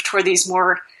the move toward these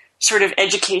more sort of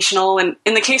educational, and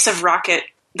in the case of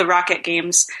the Rocket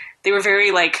games, they were very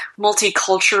like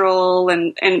multicultural,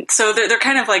 and so they're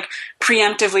kind of like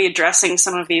preemptively addressing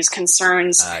some of these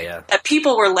concerns that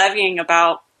people were levying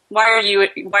about. Why are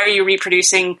you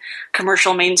reproducing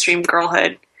commercial mainstream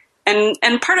girlhood?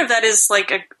 And part of that is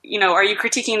like, are you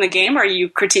critiquing the game? Are you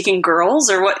critiquing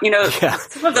girls, or what?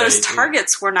 Some of those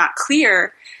targets were not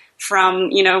clear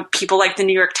from, people like the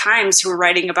New York Times who were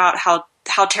writing about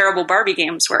how terrible Barbie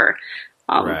games were.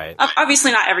 Right.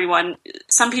 Obviously not everyone.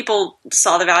 Some people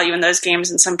saw the value in those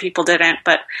games and some people didn't.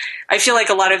 But I feel like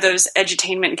a lot of those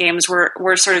edutainment games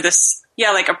were sort of this,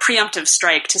 like a preemptive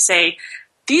strike to say,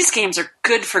 these games are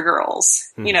good for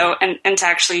girls, and to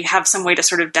actually have some way to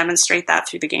sort of demonstrate that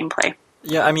through the gameplay.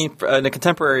 Yeah, I mean, in a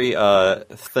contemporary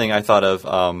thing I thought of,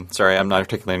 sorry, I'm not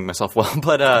articulating myself well,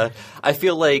 but I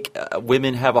feel like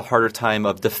women have a harder time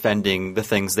of defending the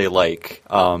things they like,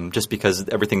 just because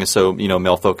everything is so,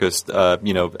 male-focused,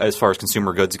 as far as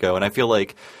consumer goods go. And I feel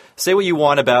like, say what you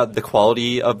want about the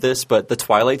quality of this, but the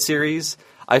Twilight series,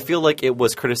 I feel like it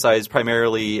was criticized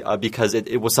primarily because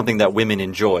it was something that women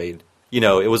enjoyed.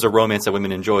 It was a romance that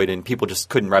women enjoyed, and people just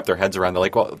couldn't wrap their heads around. They're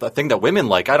like, well, the thing that women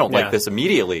like, I don't like this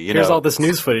immediately. There's all this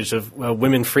news footage of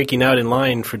women freaking out in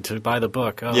line to buy the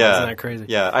book. Oh, isn't that crazy?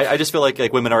 Yeah, I just feel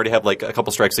like women already have like a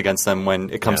couple strikes against them when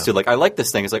it comes to like, I like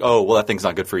this thing. It's like, oh, well, that thing's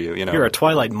not good for you. You're a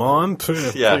Twilight mom?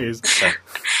 Please. Yeah.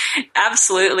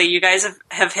 Absolutely. You guys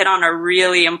have hit on a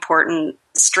really important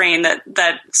strain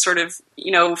that sort of,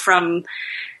 from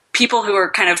people who are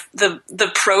kind of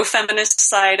the pro-feminist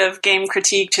side of game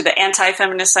critique to the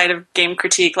anti-feminist side of game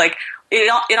critique, like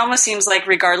it almost seems like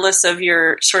regardless of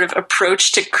your sort of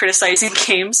approach to criticizing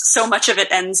games, so much of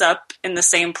it ends up in the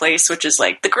same place, which is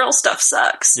like the girl stuff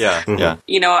sucks. Yeah, yeah.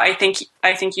 I think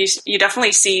you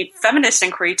definitely see feminist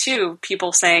inquiry too.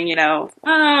 People saying,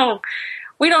 oh,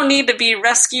 we don't need to be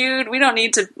rescued. We don't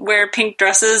need to wear pink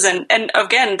dresses. And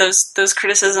again, those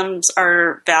criticisms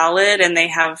are valid, and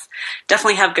they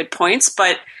definitely have good points.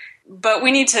 But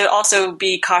we need to also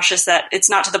be cautious that it's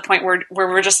not to the point where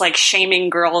we're just like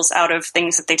shaming girls out of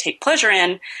things that they take pleasure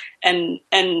in. And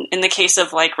in the case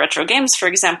of like retro games, for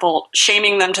example,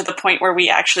 shaming them to the point where we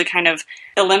actually kind of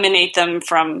eliminate them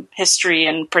from history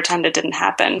and pretend it didn't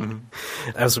happen.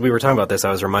 Mm-hmm. As we were talking about this, I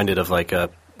was reminded of like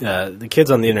the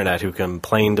kids on the internet who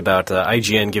complained about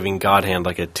IGN giving God Hand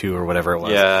like a 2 or whatever it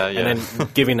was. Yeah, yeah. And then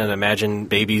giving an Imagine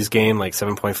Babies game like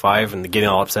 7.5 and getting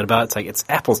all upset about it. It's like, it's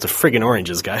apples to friggin'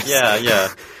 oranges, guys. Yeah, yeah.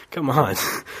 Come on.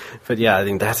 But yeah, I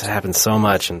think that's happened so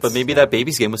much. But maybe that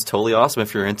Babies game was totally awesome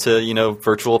if you're into,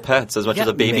 virtual pets as much as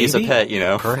a baby is a pet,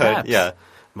 Perhaps. Yeah.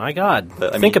 My God.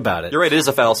 Think about it. You're right. It is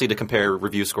a fallacy to compare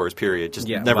review scores, period. Just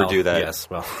never do that. Yes,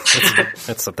 well,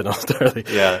 that's something else entirely.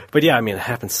 Yeah. But yeah, I mean, it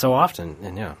happens so often,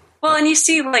 and yeah. Well, and you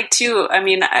see, like, too, I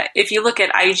mean, if you look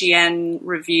at IGN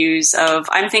reviews of,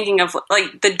 I'm thinking of,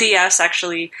 like, the DS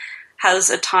actually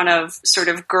has a ton of sort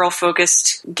of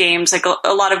girl-focused games, like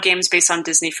a lot of games based on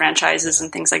Disney franchises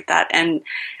and things like that. And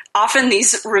often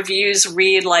these reviews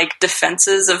read like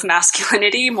defenses of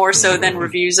masculinity more so than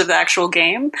reviews of the actual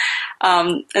game.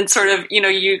 And sort of,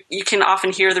 you can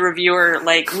often hear the reviewer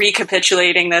like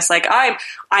recapitulating this, like,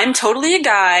 I'm totally a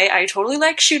guy. I totally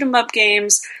like shoot 'em up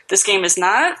games. This game is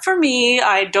not for me.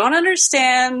 I don't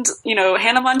understand,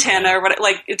 Hannah Montana or what,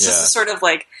 like, it's just a sort of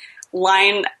like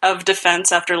line of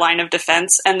defense after line of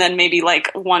defense, and then maybe like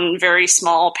one very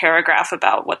small paragraph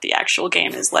about what the actual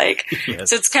game is like. Yes.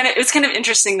 So it's kind of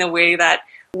interesting the way that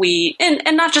we, and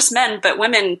not just men, but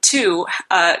women too,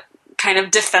 kind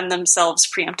of defend themselves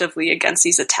preemptively against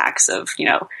these attacks of,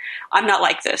 I'm not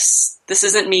like this. This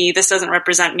isn't me. This doesn't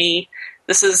represent me.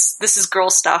 This is girl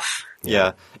stuff.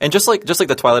 Yeah, and just like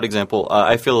the Twilight example,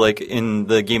 I feel like in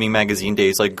the gaming magazine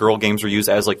days, like girl games were used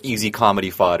as like easy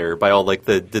comedy fodder by all like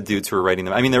the dudes who were writing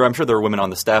them. I mean, I'm sure there were women on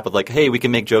the staff, but like, hey, we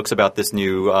can make jokes about this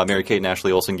new Mary-Kate and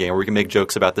Ashley Olsen game, or we can make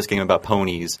jokes about this game about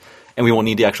ponies, and we won't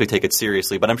need to actually take it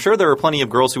seriously. But I'm sure there were plenty of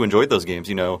girls who enjoyed those games,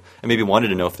 and maybe wanted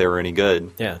to know if they were any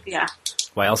good. Yeah.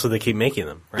 Why else would they keep making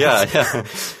them? Right? Yeah.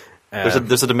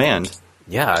 There's a demand.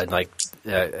 Yeah, like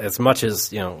as much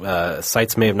as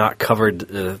sites may have not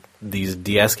covered these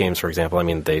DS games, for example. I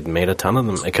mean, they made a ton of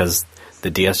them because the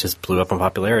DS just blew up in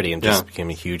popularity and just became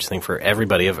a huge thing for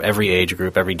everybody of every age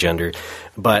group, every gender.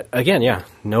 But again,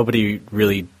 nobody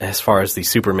really, as far as the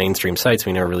super mainstream sites,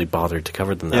 we never really bothered to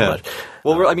cover them that much.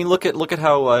 Well, I mean, look at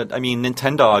how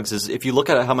Nintendogs is. If you look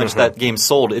at how much that game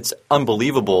sold, it's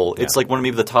unbelievable. Yeah. It's like one of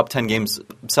maybe the top 10 games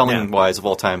selling wise of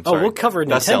all time. Sorry. Oh, we'll cover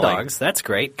Nintendogs. That's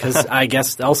great because I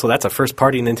guess also that's a first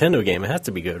party Nintendo game. It has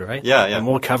to be good, right? Yeah. And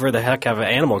we'll cover the heck out of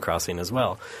Animal Crossing as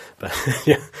well. But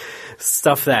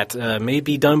stuff that may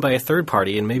be done by a third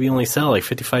party and maybe only sell like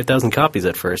 55,000 copies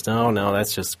at first. Oh no,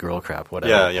 that's just girl crap.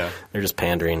 Whatever. Yeah. They're just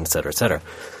pandering, et cetera, et cetera.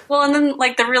 Well, and then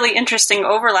like the really interesting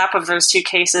overlap of those two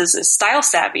cases is Style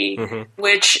Savvy,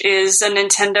 which is a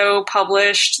Nintendo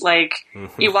published, like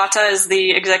Iwata is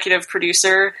the executive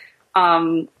producer,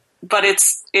 but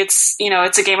it's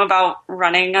a game about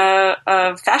running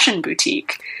a fashion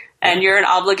boutique, and you're an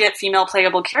obligate female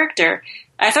playable character.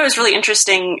 And I thought it was really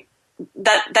interesting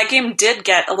that game did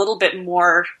get a little bit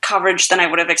more coverage than I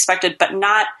would have expected, but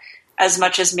not as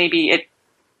much as maybe it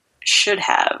should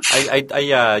have.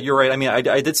 Yeah, you're right. I mean,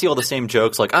 I did see all the same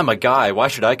jokes, like, I'm a guy, why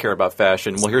should I care about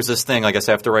fashion? Well, here's this thing, I guess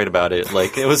I have to write about it.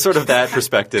 Like, it was sort of that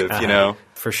perspective,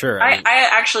 For sure. I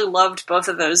actually loved both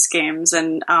of those games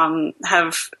and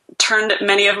have turned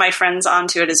many of my friends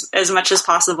onto it as much as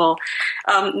possible.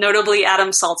 Notably Adam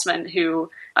Saltzman,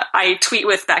 who I tweet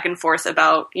with back and forth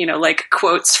about, like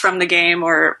quotes from the game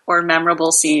or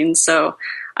memorable scenes. So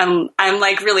I'm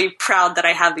like really proud that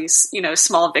I have these,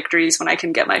 small victories when I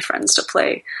can get my friends to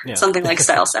play something like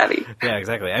Style Savvy. Yeah,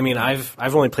 exactly. I mean,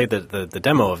 I've only played the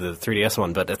demo of the 3DS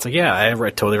one, but it's like, I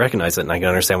totally recognize it, and I can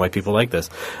understand why people like this.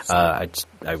 I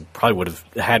probably would have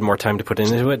had more time to put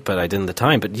into it, but I didn't at the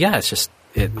time. But yeah, it's just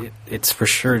it's for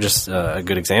sure just a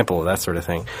good example of that sort of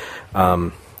thing.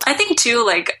 I think too,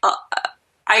 like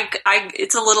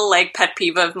it's a little like pet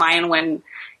peeve of mine when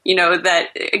that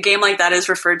a game like that is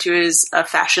referred to as a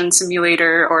fashion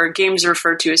simulator, or games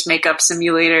referred to as makeup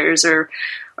simulators or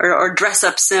dress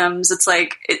up sims. It's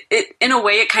like it in a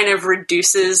way it kind of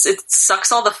it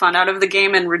sucks all the fun out of the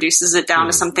game and reduces it down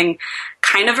to something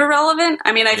kind of irrelevant.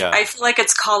 I mean, I feel like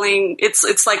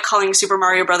it's like calling Super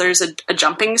Mario Brothers a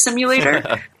jumping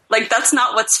simulator. Like, that's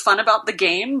not what's fun about the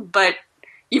game, but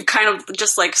you've kind of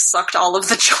just like sucked all of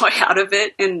the joy out of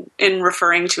it in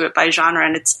referring to it by genre.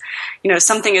 And it's,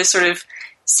 something as sort of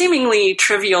seemingly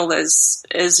trivial as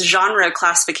genre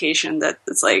classification that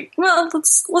it's like, well,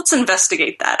 let's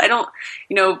investigate that. I don't,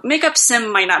 makeup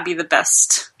sim might not be the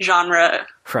best genre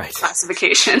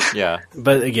classification. Yeah.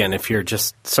 But again, if you're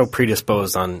just so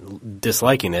predisposed on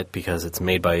disliking it because it's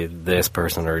made by this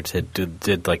person or it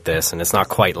did like this and it's not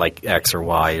quite like X or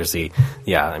Y or Z,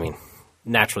 I mean,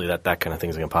 naturally that kind of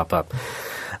thing is going to pop up.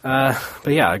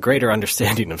 But yeah, a greater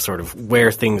understanding of sort of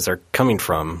where things are coming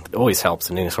from always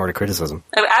helps in any sort of criticism.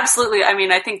 Oh, absolutely. I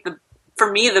mean, I think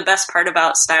for me, the best part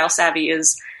about Style Savvy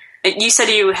is, you said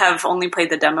you have only played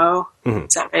the demo. Mm-hmm.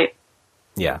 Is that right?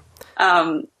 Yeah.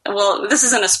 Well, this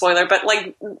isn't a spoiler, but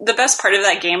like the best part of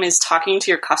that game is talking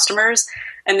to your customers,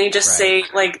 and they just say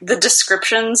like the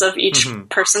descriptions of each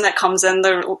person that comes in.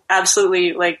 They're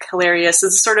absolutely like hilarious.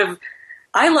 It's sort of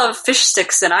I love fish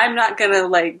sticks, and I'm not gonna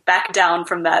like back down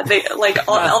from that. They like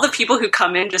all the people who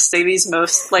come in just say these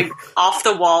most like off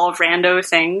the wall rando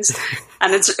things,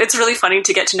 and it's really funny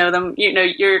to get to know them. You know,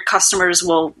 your customers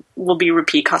will be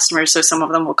repeat customers, so some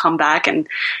of them will come back, and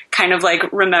kind of like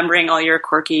remembering all your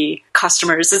quirky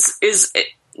customers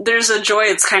there's a joy.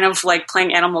 It's kind of like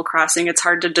playing Animal Crossing. It's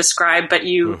hard to describe, but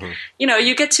you know,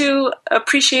 you get to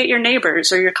appreciate your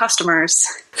neighbors or your customers.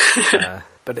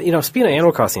 But, you know, speaking of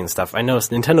Animal Crossing and stuff, I know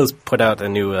Nintendo's put out a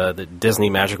new the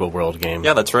Disney Magical World game.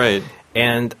 Yeah, that's right.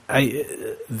 And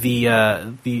the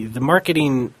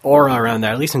marketing aura around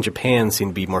that, at least in Japan, seemed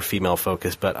to be more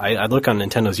female-focused. But I look on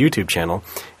Nintendo's YouTube channel,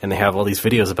 and they have all these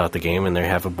videos about the game, and they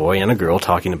have a boy and a girl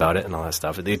talking about it and all that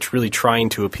stuff. They're really trying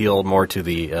to appeal more to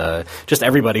the just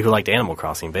everybody who liked Animal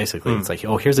Crossing, basically. It's like,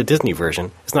 oh, here's a Disney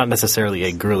version. It's not necessarily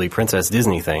a girly princess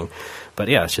Disney thing, but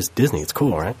yeah, it's just Disney. It's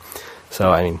cool, right? So,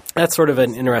 I mean, that's sort of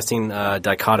an interesting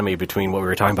dichotomy between what we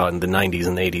were talking about in the 90s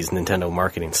and 80s Nintendo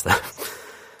marketing stuff.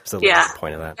 So that's the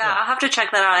point of that. Yeah, I'll have to check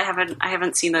that out. I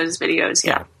haven't seen those videos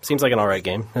yet. Yeah, seems like an alright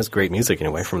game. Has great music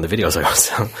anyway from the videos I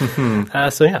saw.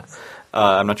 So yeah.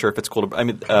 I'm not sure if it's cool to... I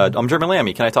mean, I'm German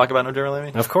Lammy. Can I talk about No German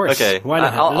Lammy? Of course. Okay. Why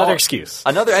not? Another excuse.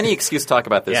 Any excuse to talk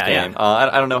about this game. Yeah.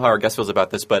 I don't know how our guest feels about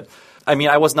this, but I mean,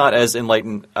 I was not as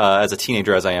enlightened as a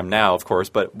teenager as I am now, of course,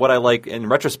 but what I like in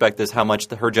retrospect is how much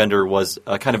her gender was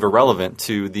kind of irrelevant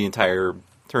to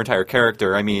her entire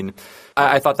character. I mean,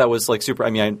 I thought that was like super. I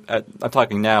mean, I'm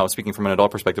talking now, speaking from an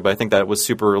adult perspective, but I think that it was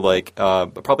super like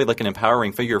probably like an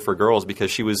empowering figure for girls because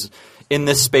she was in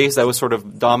this space that was sort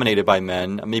of dominated by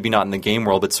men. Maybe not in the game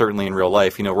world, but certainly in real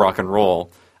life. You know, rock and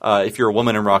roll. If you're a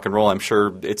woman in rock and roll, I'm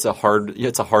sure it's a hard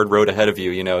road ahead of you.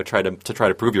 You know, try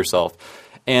to prove yourself.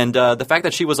 And the fact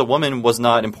that she was a woman was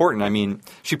not important. I mean,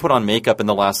 she put on makeup in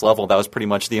the last level. That was pretty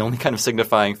much the only kind of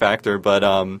signifying factor. But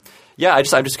yeah, I'm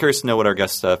just curious to know what our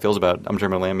guest feels about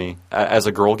German Lammy as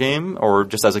a girl game or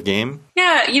just as a game.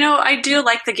 Yeah, you know, I do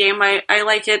like the game. I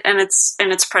like it and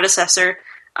its predecessor.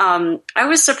 I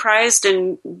was surprised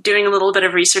in doing a little bit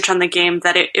of research on the game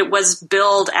that it was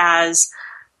billed as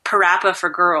Parappa for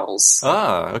girls.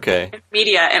 Ah, okay.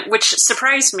 Media, which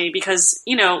surprised me because,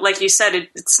 you know, like you said,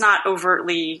 it's not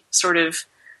overtly sort of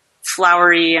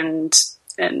flowery and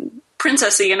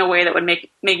princessy in a way that would make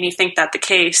me think that the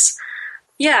case.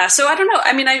 Yeah, so I don't know.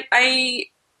 I mean, I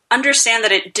understand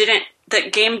that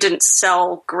that game didn't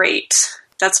sell great.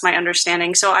 That's my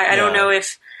understanding. So I don't know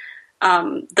if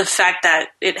the fact that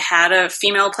it had a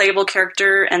female playable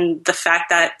character and the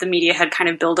fact that the media had kind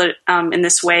of built it in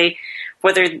this way,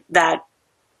 whether that,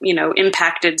 you know,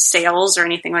 impacted sales or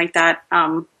anything like that.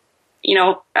 You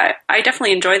know, I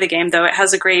definitely enjoy the game, though. It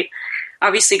has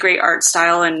obviously great art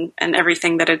style and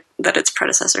everything that its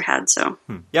predecessor had. So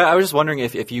yeah, I was just wondering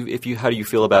if you how do you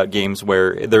feel about games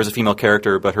where there's a female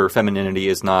character but her femininity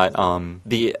is not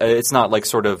it's not like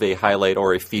sort of a highlight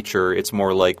or a feature. It's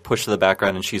more like pushed to the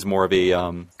background and she's more of a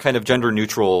kind of gender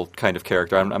neutral kind of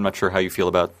character. I'm not sure how you feel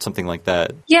about something like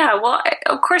that. Yeah, well,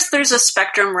 of course there's a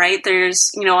spectrum, right? There's,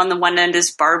 you know, on the one end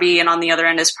is Barbie and on the other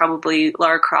end is probably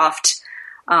Lara Croft,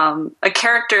 a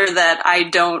character that I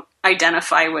don't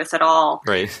identify with at all.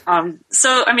 Right.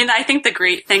 So, I mean, I think the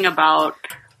great thing about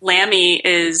Lammy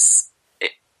is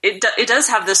it does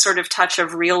have this sort of touch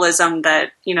of realism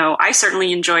that, you know, I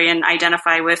certainly enjoy and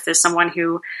identify with as someone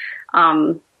who,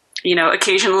 you know,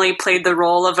 occasionally played the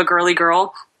role of a girly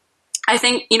girl. I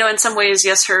think, you know, in some ways,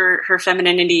 yes, her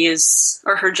femininity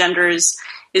or her gender is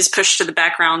pushed to the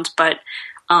background, but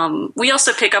we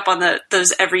also pick up on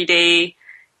those everyday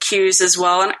cues as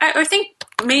well. And I think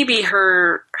maybe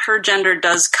her gender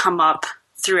does come up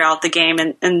throughout the game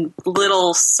in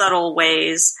little subtle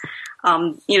ways.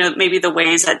 You know, maybe the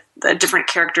ways that different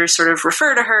characters sort of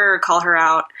refer to her or call her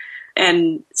out.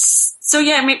 And so,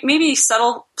 yeah, maybe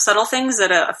subtle things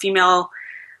that a female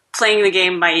playing the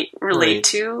game might relate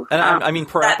to. And I mean,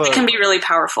 Parappa, that can be really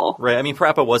powerful. Right. I mean,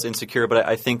 Parappa was insecure, but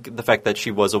I think the fact that she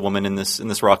was a woman in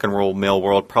this rock and roll male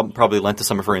world probably lent to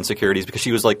some of her insecurities because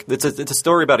she was like, it's a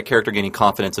story about a character gaining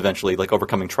confidence eventually, like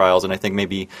overcoming trials. And I think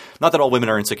maybe not that all women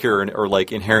are insecure or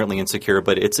like inherently insecure,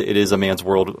 but it is a man's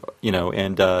world, you know,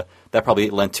 and that probably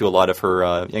lent to a lot of her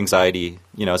anxiety,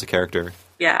 you know, as a character.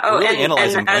 Yeah. Oh, really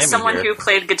and as someone who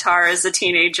played guitar as a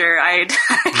teenager, I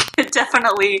could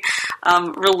definitely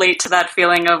relate to that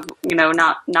feeling of, you know,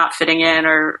 not fitting in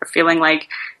or feeling like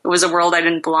it was a world I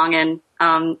didn't belong in.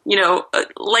 You know,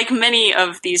 like many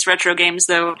of these retro games,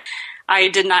 though, I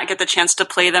did not get the chance to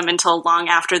play them until long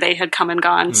after they had come and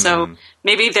gone. So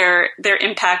maybe their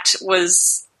impact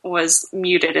was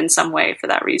muted in some way for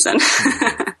that reason.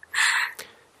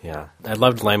 Yeah, I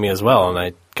loved Lammy as well, and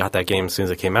I got that game as soon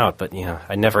as it came out. But yeah,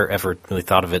 I never ever really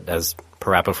thought of it as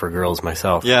Parappa for girls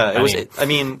myself. Yeah, I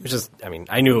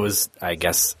knew it was. I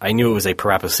guess I knew it was a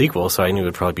Parappa sequel, so I knew it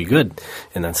would probably be good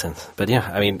in that sense. But yeah,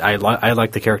 I mean, I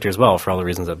like the character as well for all the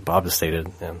reasons that Bob has stated.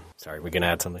 Sorry, we're gonna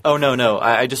add something. Oh no,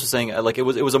 I just was saying like it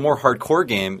was a more hardcore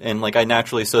game, and like I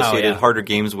naturally associated harder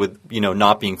games with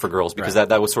not being for girls because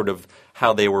that was sort of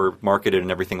how they were marketed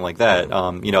and everything like that.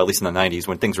 At least in the 90s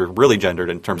when things were really gendered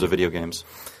in terms of video games.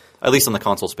 At least in the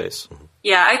console space.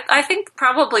 Yeah, I think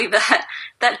probably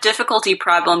that difficulty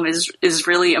problem is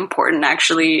really important,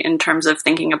 actually, in terms of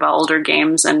thinking about older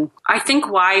games. And I think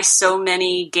why so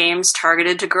many games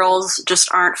targeted to girls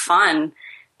just aren't fun,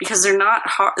 because they're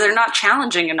not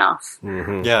challenging enough.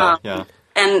 Mm-hmm. Yeah.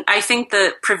 And I think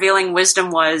the prevailing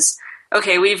wisdom was,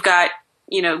 okay, we've got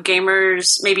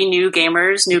gamers, maybe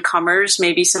newcomers,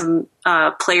 maybe some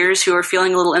players who are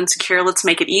feeling a little insecure. Let's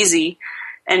make it easy.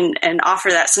 And offer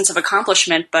that sense of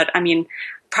accomplishment. But, I mean,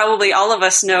 probably all of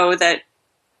us know that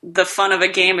the fun of a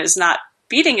game is not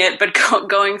beating it, but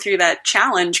going through that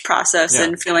challenge process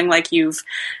and feeling like you've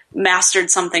mastered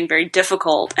something very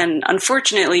difficult. And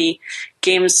unfortunately,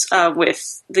 games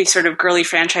with these sort of girly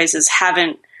franchises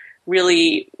haven't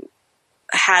really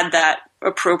had that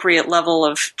appropriate level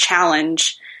of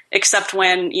challenge, except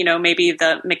when, maybe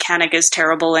the mechanic is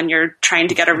terrible and you're trying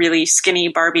to get a really skinny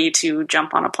Barbie to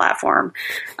jump on a platform.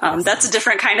 That's a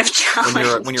different kind of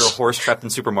challenge. When you're a horse trapped in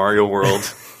Super Mario World.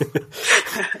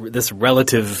 This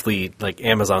relatively,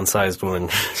 Amazon-sized woman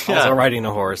also riding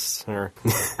a horse.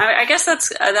 I guess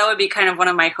that would be kind of one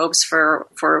of my hopes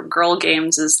for girl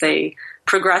games as they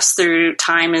progress through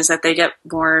time, is that they get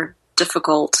more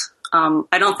difficult.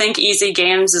 I don't think easy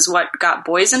games is what got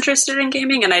boys interested in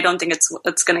gaming, and I don't think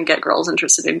it's going to get girls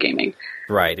interested in gaming.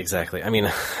 Right, exactly. I mean,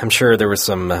 I'm sure there was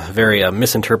some very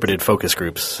misinterpreted focus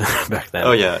groups back then.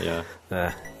 Oh, yeah.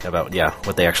 About,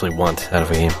 what they actually want out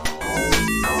of a game.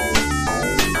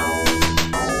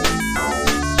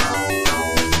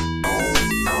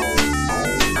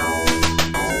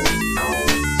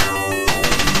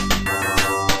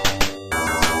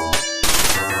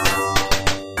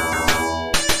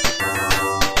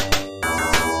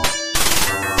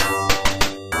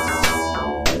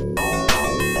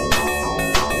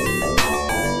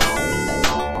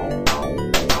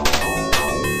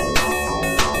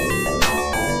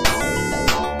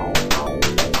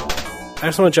 I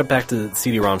just want to jump back to the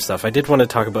CD-ROM stuff. I did want to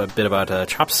talk a bit about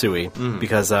Chop Suey,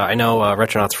 because I know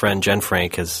Retronauts' friend Jen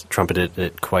Frank has trumpeted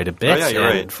it quite a bit. Oh, yeah, you're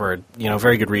right. For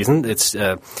very good reason. It's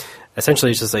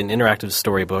essentially it's just an interactive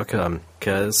storybook,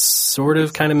 sort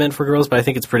of kind of meant for girls, but I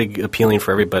think it's pretty appealing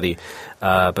for everybody.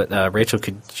 But Rachel,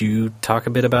 could you talk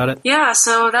a bit about it? Yeah,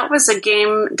 so that was a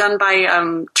game done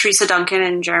by Teresa Duncan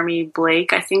and Jeremy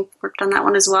Blake, I think, worked on that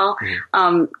one as well.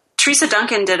 Mm-hmm. Teresa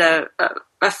Duncan did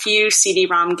a few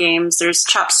CD-ROM games. There's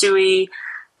Chop Suey,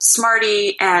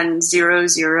 Smarty, and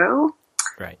 0-0.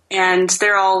 Right. And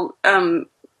they're all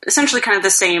essentially kind of the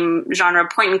same genre,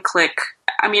 point and click.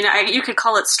 I mean, you could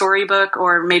call it storybook,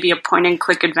 or maybe a point and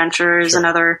click adventure is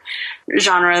another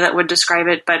genre that would describe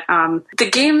it. But the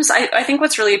games, I think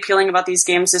what's really appealing about these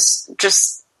games is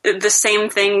just the same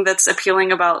thing that's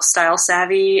appealing about Style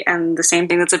Savvy, and the same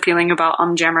thing that's appealing about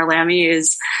Jammer Lammy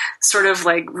is sort of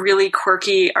like really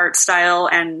quirky art style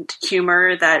and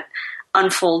humor that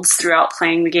unfolds throughout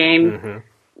playing the game.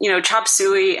 Mm-hmm. Chop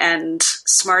Suey and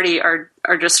Smarty are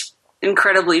just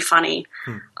incredibly funny.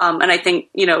 And I think,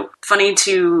 funny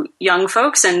to young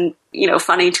folks and,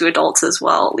 funny to adults as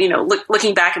well.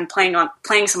 Looking back and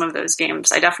playing some of those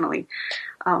games, I definitely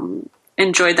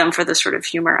enjoyed them for the sort of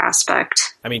humor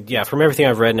aspect. I mean, yeah, from everything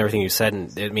I've read and everything you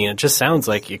said, it just sounds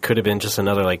like it could have been just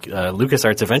another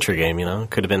LucasArts adventure game. It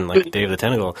could have been like Day of the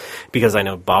Tentacle, because I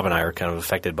know Bob and I are kind of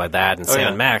affected by that and Sam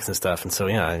and Max and stuff. And so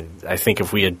I think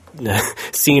if we had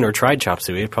seen or tried Chop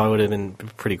Suey, it probably would have been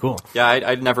pretty cool. Yeah,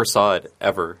 I never saw it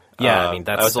ever. Yeah,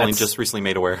 I was only just recently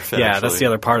made aware of it. Yeah, actually. That's the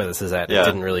other part of this, is that it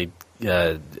didn't really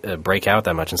break out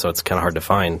that much, and so it's kind of hard to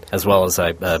find, as well as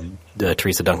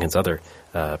Teresa Duncan's other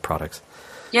products.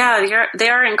 Yeah, they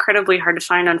are incredibly hard to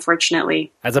find,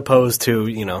 unfortunately. As opposed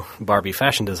to, Barbie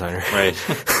fashion designer. Right.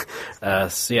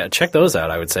 So yeah, check those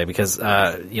out, I would say, because,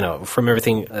 from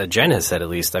everything Jen has said, at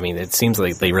least, I mean, it seems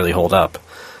like they really hold up.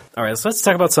 All right, so let's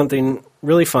talk about something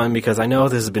really fun, because I know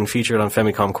this has been featured on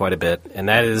Femicom quite a bit, and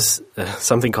that is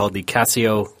something called the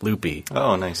Casio Loopy.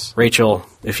 Oh, nice. Rachel,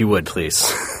 if you would,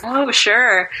 please. Oh,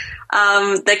 sure.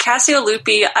 The Casio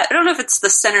Loopy, I don't know if it's the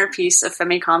centerpiece of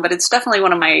Femicom, but it's definitely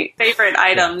one of my favorite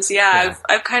items. Yeah.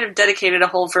 I've kind of dedicated a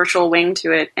whole virtual wing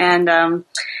to it. And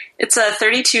it's a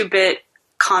 32-bit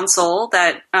console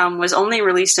that was only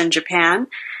released in Japan.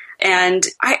 And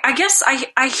I guess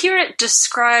I hear it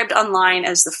described online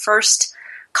as the first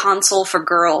console for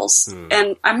girls.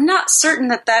 And I'm not certain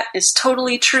that is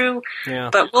totally true,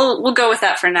 but we'll go with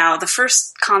that for now. The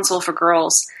first console for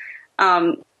girls,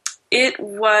 it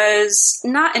was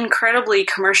not incredibly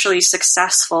commercially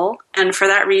successful, and for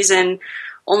that reason,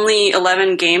 only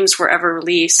 11 games were ever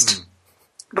released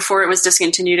before it was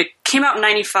discontinued. It came out in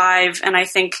 95, and I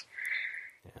think,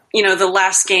 the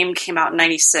last game came out in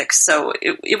 96, so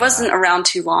it wasn't around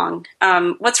too long.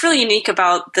 What's really unique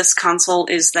about this console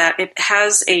is that it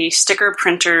has a sticker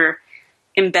printer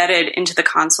embedded into the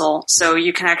console, so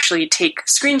you can actually take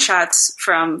screenshots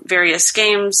from various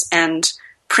games and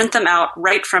print them out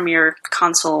right from your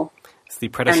console. It's the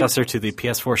predecessor to the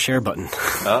PS4 share button.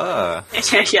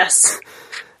 Yes.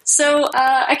 So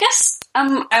I guess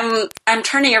I'm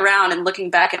turning around and looking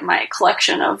back at my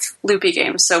collection of Loopy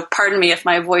games. So pardon me if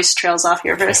my voice trails off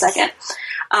here for a second.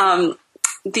 I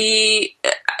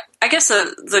guess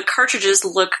the cartridges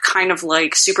look kind of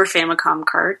like Super Famicom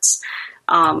carts.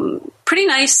 Pretty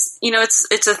nice.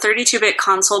 It's a 32-bit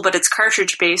console, but it's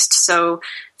cartridge based. So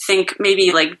think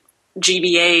maybe like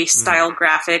GBA style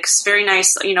graphics, very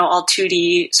nice, all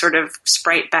 2D sort of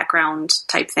sprite background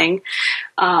type thing.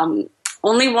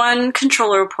 Only one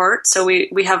controller port, so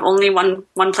we have only one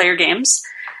player games.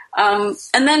 And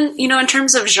then, in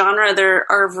terms of genre, there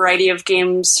are a variety of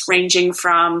games ranging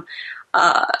from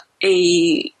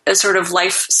a sort of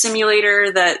life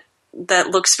simulator that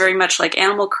looks very much like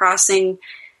Animal Crossing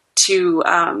to,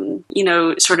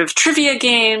 sort of trivia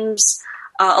games,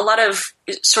 a lot of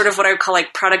sort of what I would call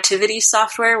like productivity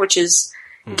software, which is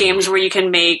games where you can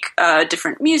make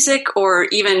different music or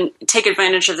even take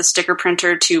advantage of the sticker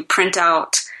printer to print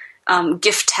out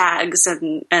gift tags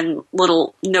and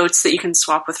little notes that you can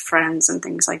swap with friends and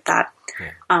things like that.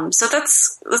 Yeah. So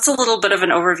that's a little bit of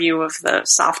an overview of the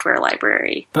software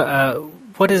library. But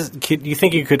do you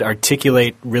think you could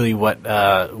articulate really what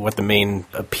the main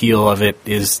appeal of it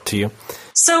is to you?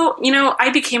 So, I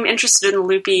became interested in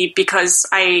Loopy because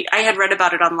I had read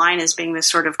about it online as being this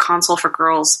sort of console for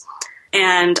girls.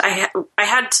 And I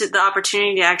had the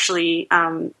opportunity to actually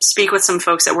speak with some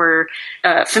folks that were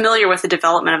familiar with the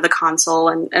development of the console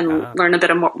and learn a bit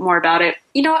more about it.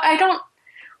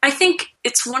 I think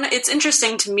it's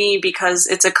interesting to me because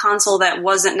it's a console that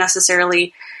wasn't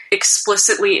necessarily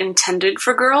explicitly intended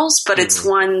for girls, but it's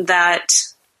one that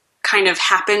kind of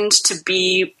happened to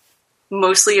be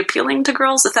mostly appealing to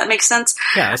girls, if that makes sense.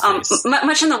 Yeah, nice.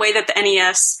 Much in the way that the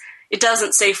NES, it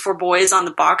doesn't say for boys on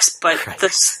the box, but the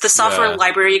software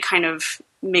library kind of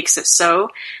makes it so.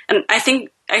 And I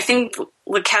think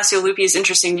with Casio Loopy is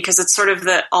interesting because it's sort of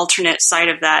the alternate side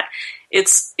of that.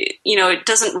 It's, it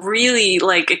doesn't really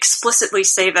like explicitly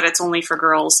say that it's only for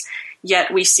girls,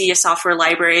 yet we see a software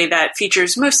library that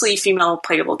features mostly female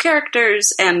playable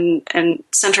characters and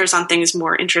centers on things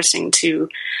more interesting to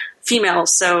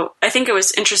females. So I think it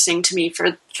was interesting to me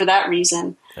for that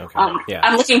reason. Okay.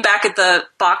 I'm looking back at the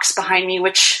box behind me,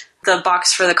 the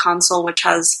box for the console, which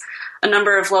has a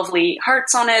number of lovely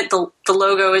hearts on it. The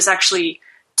logo is actually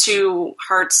two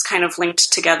hearts kind of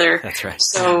linked together. That's right.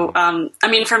 So,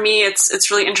 for me,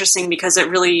 it's really interesting because it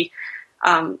really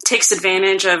takes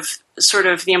advantage of sort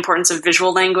of the importance of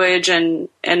visual language and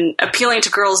appealing to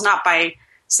girls, not by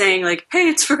saying like, hey,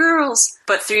 it's for girls,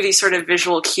 but through these sort of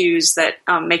visual cues that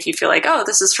make you feel like, oh,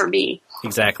 this is for me.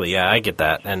 Exactly. Yeah, I get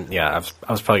that. And yeah,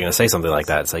 I was probably going to say something like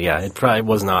that. So yeah, it probably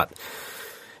was not.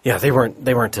 Yeah, they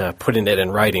weren't putting it in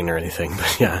writing or anything.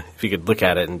 But yeah, if you could look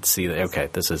at it and see that, okay,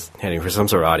 this is heading for some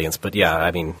sort of audience. But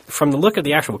yeah, from the look of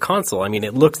the actual console,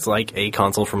 it looks like a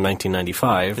console from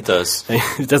 1995. It does.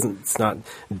 It's not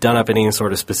done up in any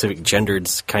sort of specific gendered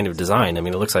kind of design. It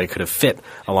looks like it could have fit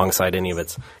alongside any of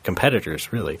its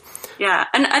competitors, really. Yeah,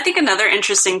 and I think another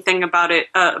interesting thing about it,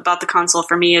 about the console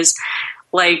for me is,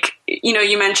 like,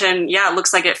 you mentioned, it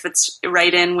looks like it fits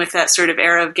right in with that sort of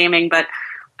era of gaming, but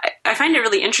I find it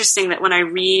really interesting that when I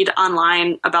read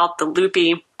online about the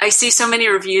Loopy, I see so many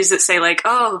reviews that say like,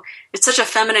 oh, it's such a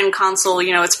feminine console,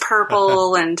 it's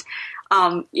purple and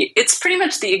it's pretty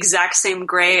much the exact same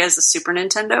gray as the Super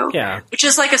Nintendo, which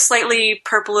is like a slightly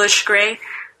purplish gray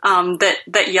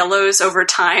that yellows over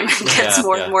time and gets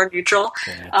more and more neutral,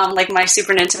 like my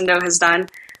Super Nintendo has done.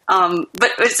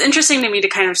 But it's interesting to me to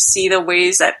kind of see the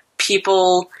ways that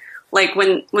people, like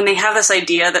when they have this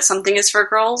idea that something is for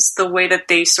girls, the way that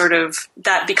they sort of,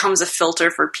 that becomes a filter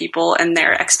for people and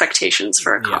their expectations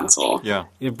for a console. Yeah.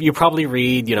 You probably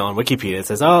read, on Wikipedia, it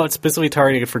says, oh, it's specifically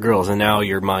targeted for girls. And now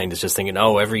your mind is just thinking,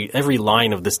 oh, every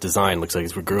line of this design looks like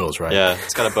it's for girls, right? Yeah.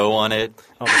 It's got a bow on it.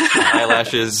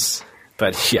 Eyelashes.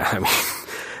 But yeah,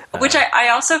 which I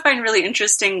also find really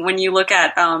interesting when you look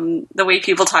at the way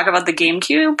people talk about the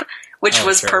GameCube, which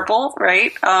was sure. purple,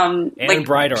 right? And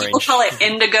bright People orange. call it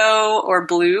indigo or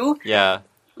blue. Yeah.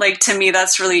 Like, to me,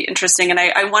 that's really interesting, and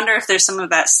I wonder if there's some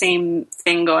of that same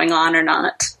thing going on or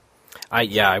not.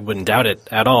 I wouldn't doubt it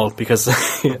at all because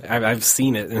I've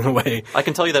seen it in a way. I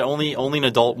can tell you that only an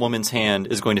adult woman's hand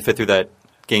is going to fit through that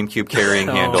GameCube carrying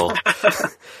handle. I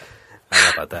don't know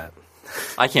about that.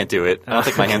 I can't do it. I don't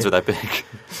think my hands are that big.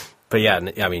 But yeah,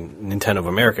 I mean, Nintendo of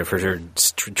America for sure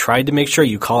tried to make sure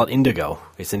you call it indigo.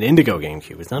 It's an indigo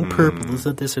GameCube. It's not purple. It's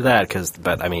not this or that.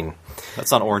 But I mean,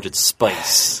 That's not orange, it's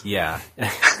spice. yeah,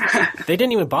 they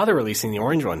didn't even bother releasing the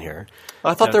orange one here.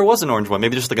 I thought there was an orange one.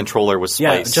 Maybe just the controller was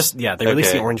spice. They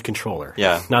released the orange controller.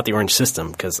 Yeah. Not the orange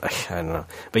system because I don't know.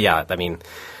 But yeah, I mean,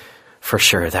 for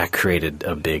sure that created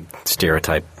a big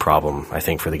stereotype problem. I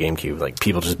think for the GameCube, like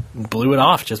people just blew it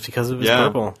off just because it was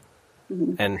purple.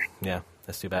 And yeah,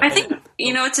 that's too bad. I think,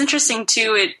 it's interesting,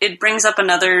 too. It brings up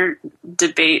another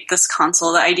debate, this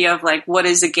console, the idea of, like, what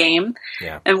is a game?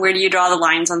 Yeah. And where do you draw the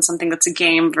lines on something that's a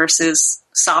game versus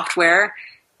software?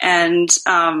 And,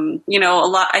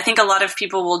 I think a lot of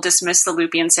people will dismiss the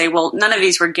Loopy and say, well, none of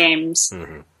these were games.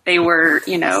 Mm-hmm. They were,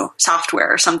 software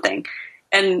or something.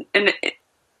 And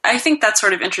I think that's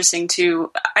sort of interesting,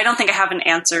 too. I don't think I have an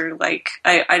answer. Like,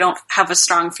 I don't have a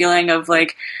strong feeling of,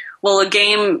 like, well, a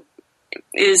game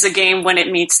is a game when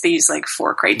it meets these like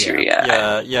 4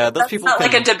 criteria. Yeah. Those That's people not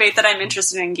like a debate that I'm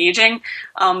interested in engaging.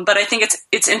 But I think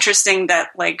it's interesting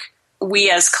that like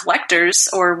we as collectors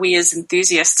or we as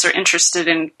enthusiasts are interested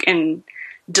in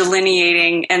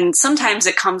delineating, and sometimes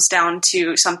it comes down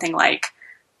to something like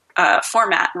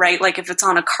format, right? Like if it's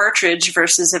on a cartridge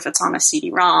versus if it's on a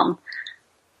CD-ROM.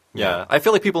 Yeah, I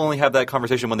feel like people only have that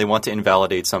conversation when they want to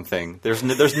invalidate something. There's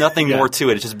nothing more to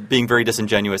it. It's just being very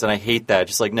disingenuous, and I hate that.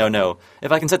 Just like, no.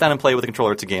 If I can sit down and play with a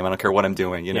controller, it's a game. I don't care what I'm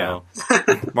doing, you know.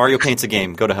 Mario Paint's a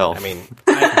game. Go to hell. I mean,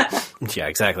 yeah,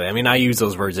 exactly. I mean, I use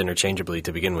those words interchangeably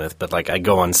to begin with, but like I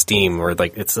go on Steam where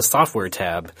like it's the software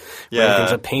tab. Yeah.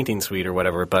 There's a painting suite or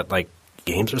whatever, but like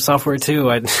games are software too.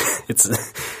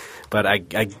 But I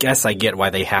guess I get why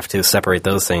they have to separate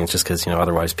those things just because,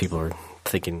 otherwise people are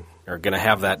thinking are going to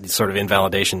have that sort of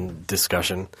invalidation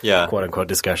discussion, quote unquote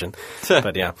discussion.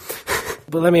 But yeah.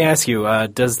 But let me ask you,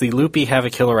 does the Loopy have a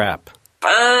killer app?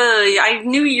 I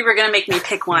knew you were going to make me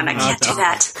pick one. I can't do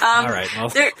that. All right.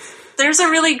 Well. There's a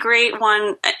really great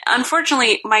one.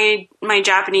 Unfortunately, my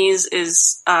Japanese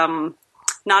is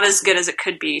not as good as it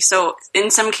could be. So in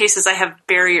some cases, I have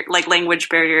language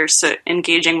barriers to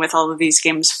engaging with all of these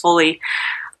games fully.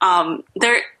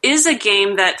 There is a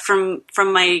game that, from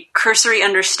my cursory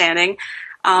understanding,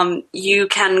 you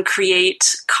can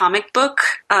create comic book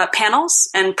panels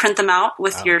and print them out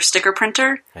with your sticker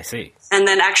printer. I see. And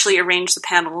then actually arrange the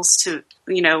panels to,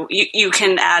 you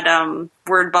can add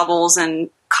word bubbles and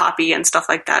copy and stuff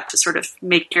like that to sort of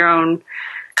make your own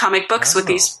comic books with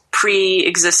these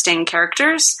pre-existing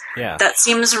characters. Yeah. That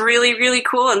seems really, really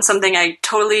cool and something I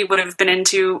totally would have been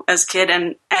into as a kid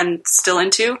and still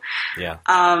into. Yeah.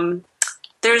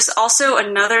 There's also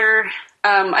another,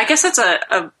 I guess it's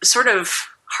a sort of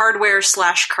hardware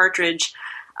 / cartridge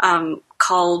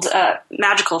called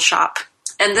Magical Shop.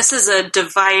 And this is a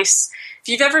device. If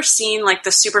you've ever seen like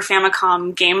the Super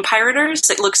Famicom Game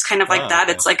Pirators, it looks kind of like that.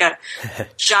 Okay. It's like a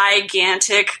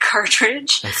gigantic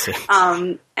cartridge. I see.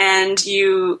 And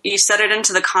you set it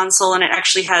into the console, and it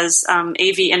actually has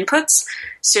AV inputs.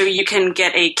 So you can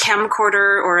get a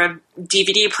camcorder or a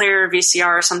DVD player,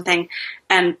 VCR or something,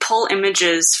 and pull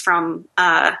images from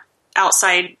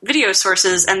outside video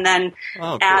sources, and then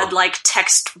add like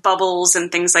text bubbles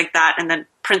and things like that, and then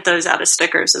print those out as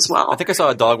stickers as well. I think I saw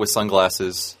a dog with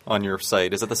sunglasses on your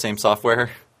site. Is it the same software?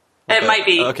 It might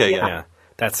be. Okay, yeah.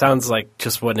 That sounds like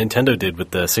just what Nintendo did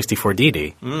with the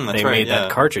 64DD. They made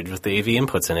that cartridge with the AV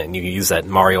inputs in it, and you can use that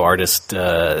Mario Artist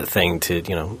thing to,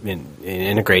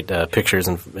 integrate pictures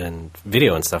and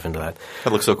video and stuff into that.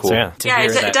 That looks so cool. So,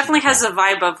 it definitely has a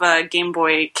vibe of a Game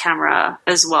Boy camera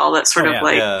as well. That sort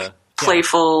of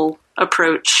playful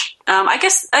approach. I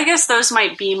guess those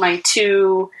might be my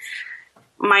two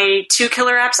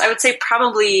killer apps. I would say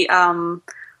probably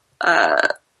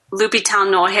Loopy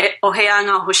Town no Oheya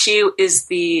ga Hoshi is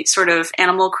the sort of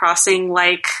Animal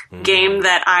Crossing-like game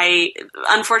that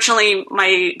unfortunately,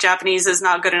 my Japanese is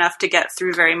not good enough to get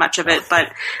through very much of it.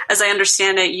 But as I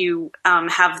understand it, you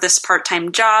have this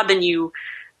part-time job and you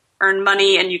earn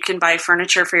money and you can buy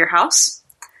furniture for your house.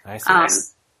 I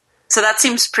see. So that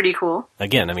seems pretty cool.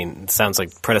 Again, I mean, it sounds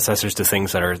like predecessors to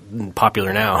things that are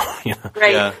popular now.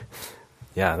 Right.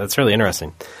 Yeah, that's really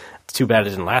interesting. It's too bad it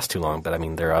didn't last too long, but I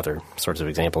mean, there are other sorts of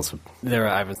examples.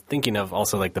 I was thinking of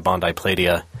also like the Bandai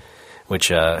Playdia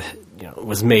which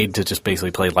was made to just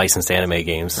basically play licensed anime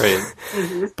games.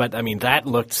 Right. But I mean, that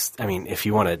looks. I mean, if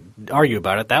you want to argue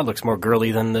about it, that looks more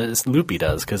girly than the Loopy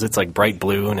does because it's like bright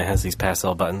blue and it has these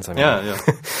pastel buttons. I mean, Yeah.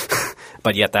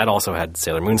 but yet that also had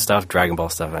Sailor Moon stuff, Dragon Ball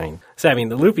stuff. I mean,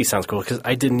 the Loopy sounds cool because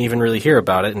I didn't even really hear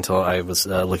about it until I was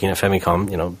looking at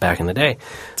Famicom, back in the day.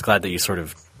 It's glad that you sort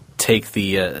of take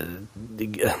the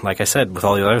like I said, with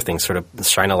all the other things, sort of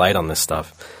shine a light on this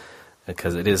stuff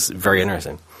because it is very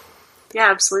interesting. Yeah,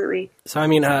 absolutely. So, I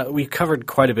mean, we covered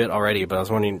quite a bit already, but I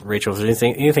was wondering, Rachel, is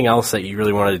there anything else that you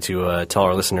really wanted to tell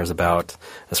our listeners about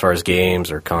as far as games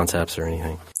or concepts or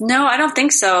anything? No, I don't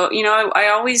think so. I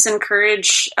always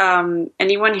encourage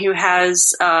anyone who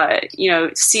has,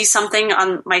 sees something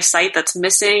on my site that's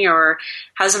missing or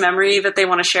has a memory that they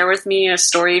want to share with me, a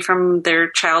story from their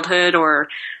childhood or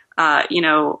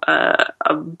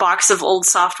a box of old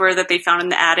software that they found in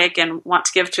the attic and want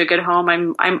to give to a good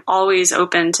home. I'm always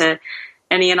open to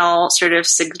any and all sort of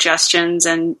suggestions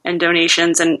and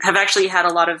donations, and have actually had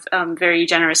a lot of very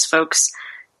generous folks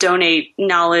donate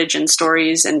knowledge and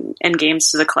stories and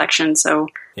games to the collection. So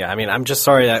yeah, I mean, I'm just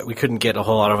sorry that we couldn't get a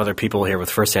whole lot of other people here with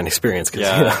first-hand experience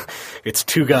because it's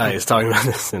two guys talking about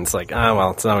this, and it's like, it's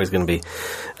not always going to be,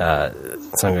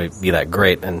 it's not going to be that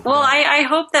great. And well, I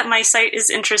hope that my site is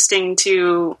interesting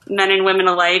to men and women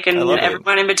alike, and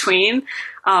everyone in between.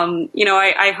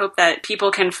 I hope that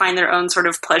people can find their own sort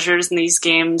of pleasures in these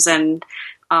games and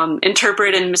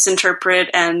interpret and misinterpret,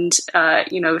 and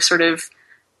sort of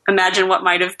imagine what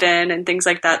might have been and things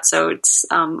like that. So it's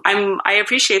I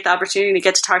appreciate the opportunity to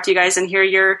get to talk to you guys and hear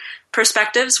your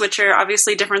perspectives, which are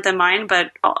obviously different than mine,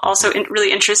 but also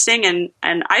really interesting.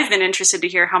 And I've been interested to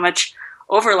hear how much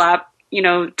overlap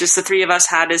just the three of us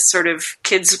had as sort of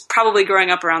kids, probably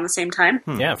growing up around the same time.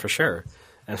 Yeah, for sure.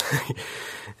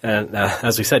 And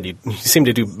as we said, you seem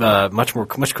to do much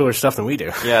cooler stuff than we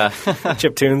do. Yeah.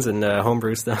 Chiptunes and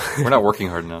homebrew stuff. We're not working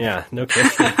hard enough. Yeah, no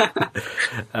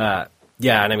kidding.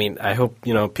 Yeah, and I mean, I hope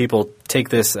people take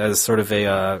this as sort of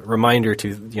a reminder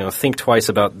to think twice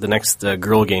about the next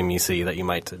girl game you see that you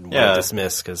might want to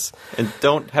dismiss. And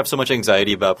don't have so much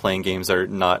anxiety about playing games that are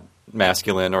not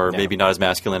masculine or maybe not as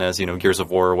masculine as Gears of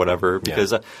War or whatever.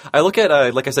 Because I look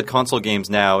at like I said, console games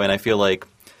now, and I feel like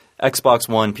Xbox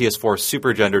One, PS4,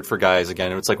 super gendered for guys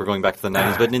again. It's like we're going back to the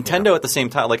 90s. But Nintendo at the same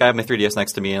time, like I have my 3DS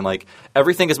next to me, and like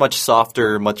everything is much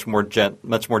softer, much more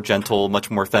gentle,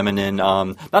 much more feminine.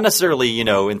 Not necessarily,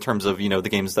 in terms of, the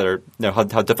games that are,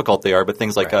 how difficult they are, but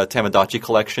things like Tamagotchi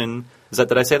Collection.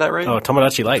 Did I say that right? Oh,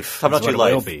 Tamagotchi Life. Tamagotchi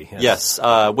Life. Will be, yes.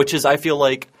 Which is, I feel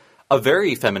like, a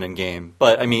very feminine game,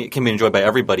 but I mean, it can be enjoyed by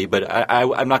everybody. But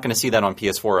I'm not going to see that on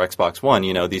PS4 or Xbox One.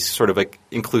 These sort of like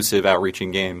inclusive,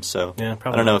 outreaching games. So yeah,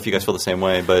 I don't know if you guys feel the same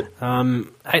way, but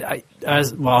on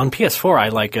PS4 I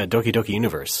like Doki Doki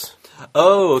Universe.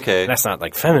 Oh, okay. That's not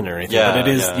like feminine or anything, but it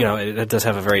is. It does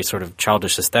have a very sort of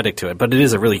childish aesthetic to it. But it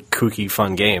is a really kooky,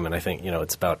 fun game, and I think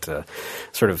it's about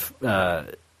sort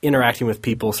of. Interacting with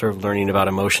people, sort of learning about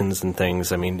emotions and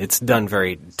things. I mean, it's done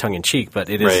very tongue-in-cheek, but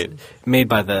it is made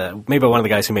by one of the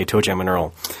guys who made Toe Jam and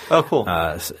Earl. Oh, cool.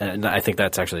 And I think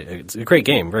that's it's a great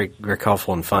game, very, very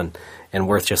colorful and fun, and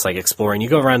worth just like exploring. You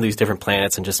go around these different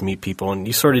planets and just meet people, and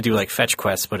you sort of do like fetch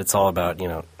quests, but it's all about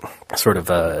sort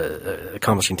of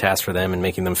accomplishing tasks for them and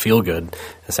making them feel good,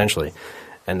 essentially.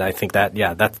 And I think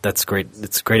that's great.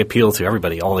 It's great appeal to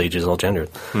everybody, all ages, all genders.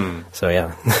 So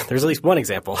yeah, there's at least one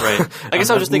example. Right. I guess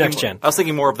I was just thinking. Next gen. I was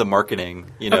thinking more of the marketing.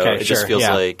 It just feels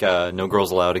like no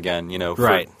girls allowed again.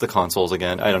 For the consoles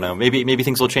again. I don't know. Maybe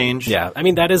things will change. Yeah, I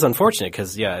mean that is unfortunate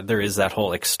because there is that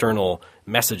whole external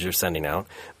message they're sending out.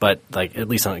 But like at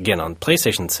least on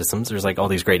PlayStation systems, there's like all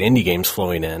these great indie games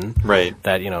flowing in. Right.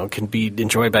 That can be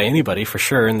enjoyed by anybody for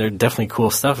sure, and they're definitely cool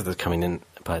stuff that's coming in.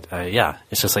 But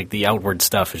it's just like the outward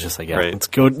stuff is just like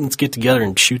let's get together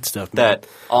and shoot stuff. That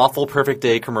awful Perfect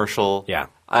Day commercial. Yeah,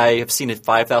 I have seen it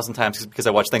 5,000 times because I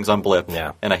watch things on Blip.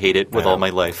 Yeah, and I hate it with all my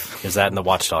life. Is that in the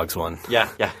Watch Dogs one? Yeah.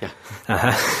 Well,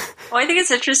 I think it's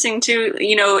interesting too.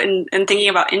 In thinking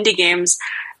about indie games,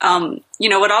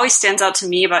 what always stands out to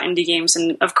me about indie games,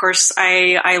 and of course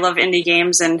I love indie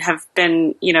games and have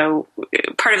been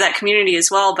part of that community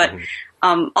as well. But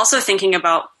also thinking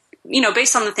about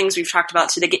based on the things we've talked about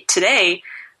today,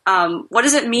 what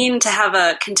does it mean to have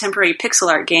a contemporary pixel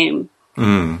art game?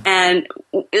 And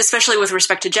especially with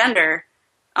respect to gender,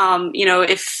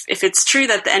 if it's true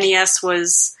that the NES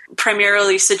was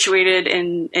primarily situated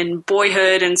in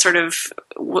boyhood and sort of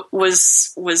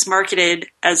was marketed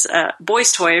as a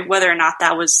boy's toy, whether or not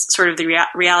that was sort of the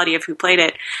reality of who played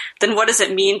it, then what does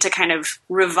it mean to kind of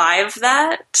revive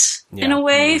that in a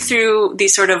way through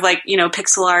these sort of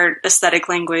pixel art aesthetic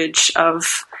language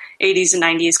of 80s and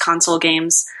 90s console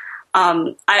games?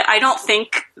 I don't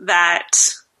think that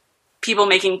people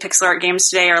making pixel art games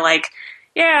today are like,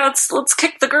 yeah, let's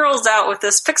kick the girls out with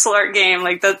this pixel art game.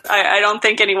 Like that, I don't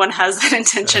think anyone has that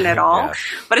intention at all. Yeah.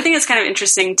 But I think it's kind of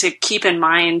interesting to keep in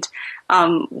mind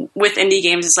with indie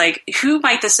games. Is like, who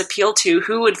might this appeal to?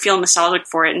 Who would feel nostalgic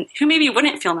for it, and who maybe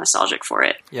wouldn't feel nostalgic for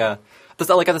it? Yeah. But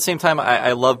at the same time,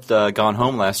 I loved Gone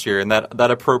Home last year, and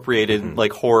that appropriated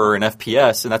horror and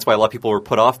FPS, and that's why a lot of people were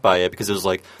put off by it, because it was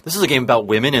like, this is a game about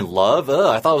women and love.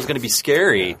 I thought it was going to be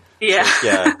scary. Yeah. So,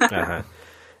 yeah. Uh-huh.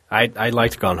 I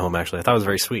liked Gone Home, actually. I thought it was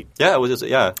very sweet. Yeah, it was just,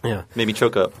 Yeah. made me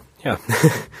choke up. Yeah.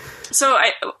 So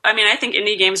I think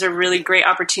indie games are a really great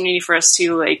opportunity for us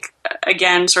to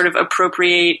again sort of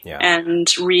appropriate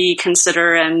and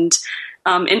reconsider and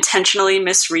intentionally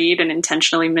misread and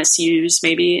intentionally misuse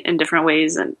maybe in different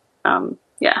ways. And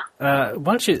why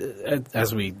don't you,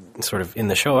 as we sort of in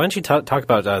the show, why don't you talk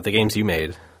about the games you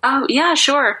made? Oh, yeah,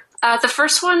 sure. The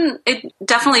first one, it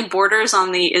definitely borders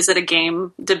on the is it a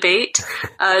game debate.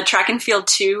 Track and Field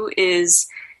 2 is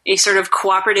a sort of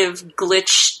cooperative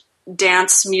glitch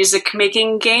dance music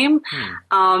making game.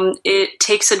 It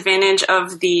takes advantage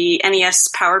of the NES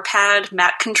Power Pad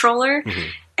Mat controller.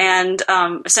 And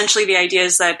essentially the idea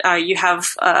is that you have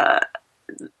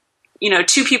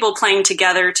two people playing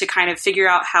together to kind of figure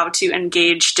out how to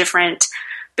engage different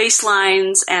bass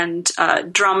lines and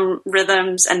drum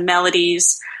rhythms and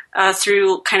melodies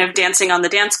through kind of dancing on the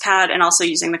dance pad and also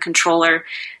using the controller.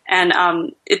 And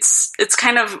it's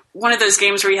kind of one of those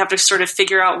games where you have to sort of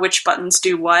figure out which buttons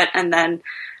do what, and then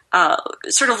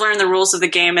sort of learn the rules of the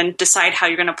game and decide how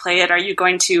you're going to play it. Are you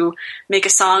going to make a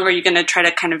song, or are you going to try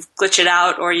to kind of glitch it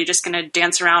out, or are you just going to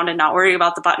dance around and not worry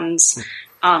about the buttons?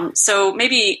 So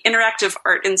maybe interactive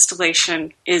art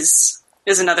installation is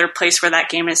another place where that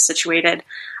game is situated.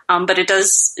 But it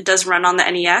does run on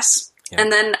the NES. Yeah. And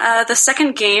then the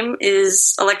second game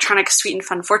is Electronic Sweet and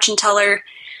Fun Fortune Teller.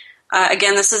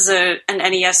 Again, this is an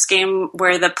NES game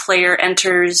where the player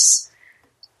enters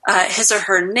his or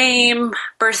her name,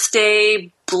 birthday,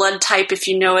 blood type if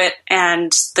you know it,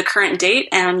 and the current date,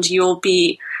 and you'll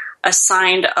be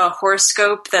assigned a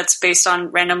horoscope that's based on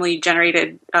randomly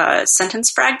generated sentence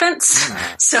fragments.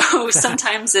 So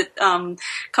sometimes it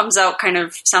comes out kind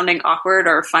of sounding awkward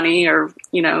or funny or,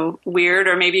 weird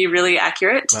or maybe really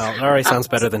accurate. Well, it already sounds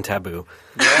better than Taboo.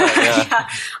 Yeah,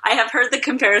 I have heard the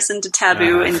comparison to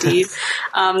Taboo, indeed.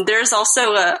 There's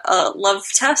also a love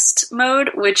test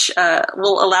mode, which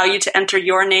will allow you to enter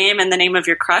your name and the name of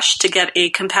your crush to get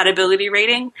a compatibility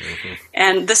rating.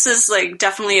 And this is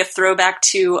definitely a throwback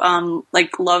to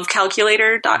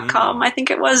lovecalculator.com, I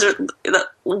think it was, or the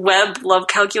web love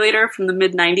calculator from the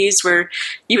mid-90s, where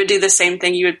you would do the same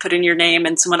thing. You would put in your name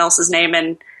and someone else's name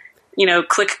and,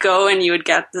 click go, and you would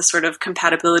get the sort of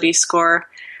compatibility score.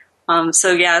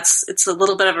 So yeah, it's a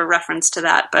little bit of a reference to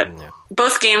that, but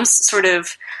both games sort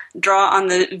of draw on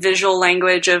the visual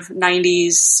language of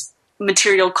 90s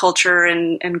material culture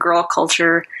and girl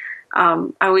culture. I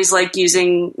always like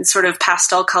using sort of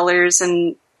pastel colors,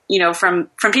 and from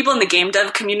people in the game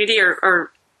dev community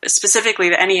or specifically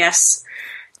the NES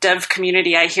dev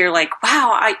community, I hear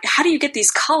wow, how do you get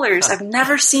these colors? I've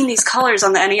never seen these colors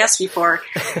on the NES before.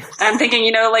 And I'm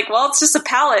thinking, well, it's just a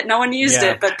palette. No one used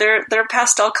it, but there are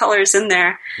pastel colors in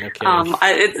there. Okay.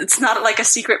 It's not like a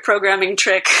secret programming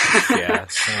trick. Yeah.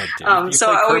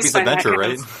 So I always Kirby's find Adventure, that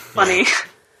right? funny.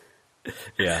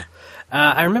 Yeah.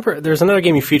 I remember there's another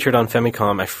game you featured on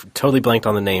Famicom. I totally blanked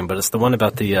on the name, but it's the one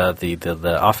about the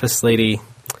office lady.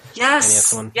 Yes.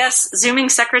 NES one. Yes. Zooming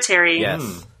Secretary.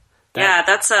 Yes. Yeah,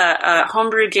 that's a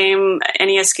homebrew game,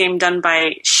 NES game done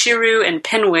by Shiru and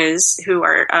Pinwiz, who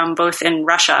are both in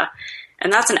Russia.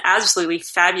 And that's an absolutely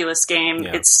fabulous game.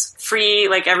 Yeah. It's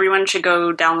free. Everyone should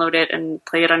go download it and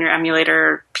play it on your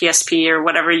emulator, PSP, or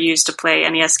whatever you use to play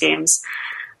NES games.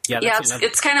 Yeah,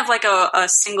 it's kind of like a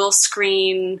single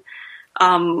screen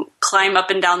climb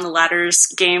up and down the ladders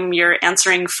game. You're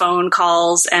answering phone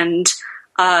calls and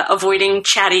avoiding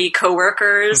chatty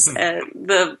coworkers.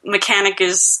 The mechanic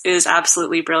is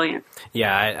absolutely brilliant.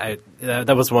 Yeah, I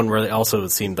that was one where it also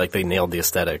seemed like they nailed the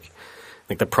aesthetic.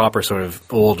 The proper sort of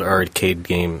old arcade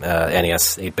game,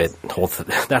 NES 8-bit,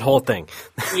 that whole thing.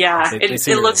 Yeah, it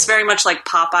looks very much like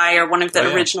Popeye or one of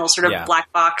the original sort of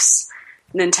black box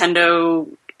Nintendo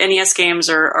NES games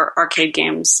or arcade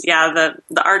games. Yeah,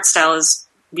 the art style is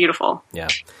beautiful. Yeah.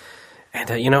 And,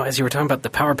 as you were talking about the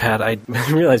Power Pad, I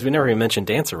realized we never even mentioned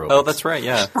Dance Aerobics. Oh, that's right,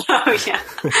 yeah. Oh, yeah.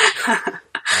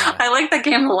 I like that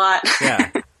game a lot.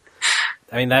 Yeah.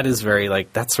 I mean, that is very,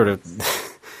 that's sort of...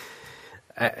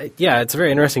 it's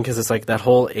very interesting because it's like that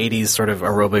whole 80s sort of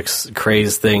aerobics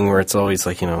craze thing where it's always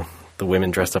the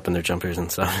women dressed up in their jumpers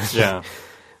and stuff. Yeah.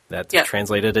 That's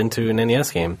translated into an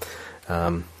NES game.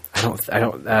 I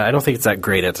don't think it's that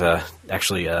great at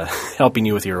actually helping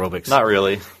you with your aerobics. Not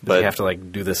really, but you have to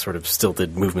do this sort of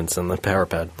stilted movements on the Power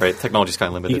Pad. Right, technology's kind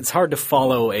of limited. It's hard to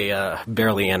follow a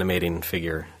barely animating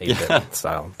figure 8-bit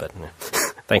style, but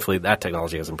thankfully that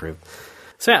technology has improved.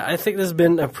 So I think this has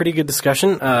been a pretty good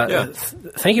discussion.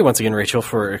 Thank you once again, Rachel,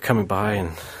 for coming by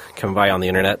on the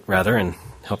internet rather and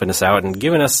helping us out and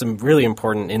giving us some really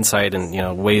important insight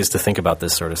and ways to think about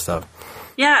this sort of stuff.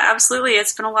 Yeah, absolutely.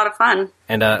 It's been a lot of fun.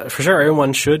 And for sure,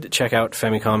 everyone should check out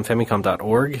Femicom,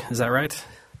 femicom.org. Is that right?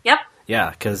 Yep. Yeah,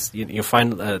 because you'll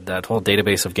find that whole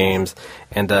database of games,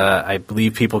 and I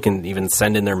believe people can even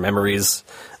send in their memories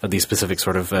of these specific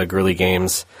sort of girly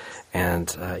games. And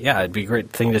it'd be a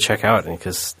great thing to check out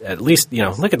because at least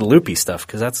look at the loopy stuff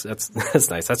because that's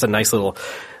nice. That's a nice little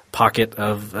pocket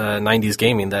of 90s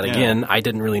gaming that again I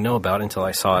didn't really know about until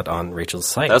I saw it on Rachel's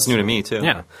site. That's new to me too.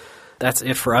 Yeah. That's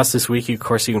it for us this week. Of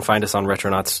course, you can find us on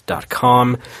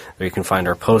retronauts.com, where you can find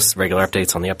our posts, regular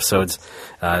updates on the episodes.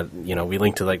 We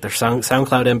link to their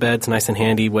SoundCloud embeds, nice and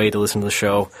handy way to listen to the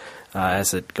show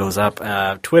as it goes up.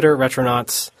 Twitter,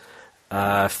 Retronauts,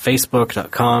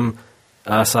 Facebook.com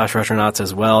 /Retronauts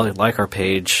as well. Like our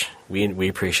page. We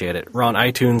appreciate it. We're on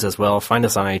iTunes as well. Find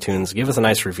us on iTunes. Give us a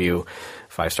nice review.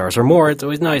 5 stars or more. It's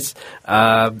always nice.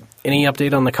 Any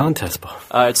update on the contest, Bob?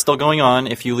 It's still going on.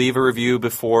 If you leave a review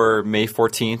before May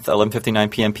 14th,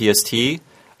 11:59 p.m. PST,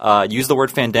 use the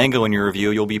word Fandango in your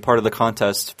review. You'll be part of the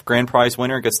contest. Grand prize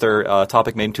winner gets their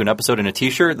topic made into an episode and a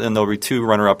T-shirt. Then there'll be 2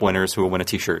 runner-up winners who will win a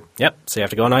T-shirt. Yep. So you have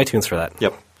to go on iTunes for that.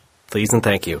 Yep. Please and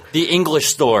thank you. The English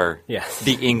store. Yes.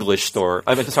 The English store.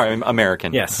 I'm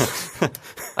American. Yes.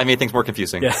 I made things more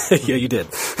confusing. Yeah, you did.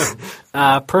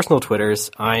 Personal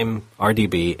Twitters, I'm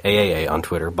RDBAAA on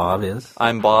Twitter. Bob is?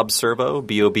 I'm Bob Servo,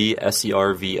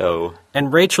 BOBSERVO.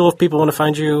 And Rachel, if people want to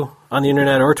find you on the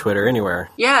internet or Twitter, anywhere.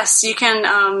 Yes, you can.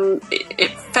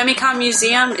 Femicom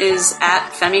Museum is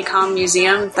at Femicom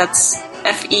Museum. That's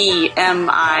FEMICOM.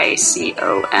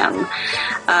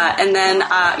 And then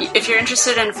if you're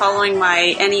interested in following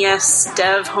my NES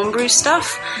dev homebrew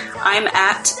stuff, I'm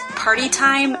at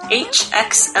Partytime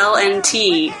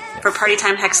HXLNT for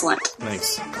Partytime Hexcellent.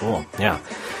 Thanks. Cool. Yeah.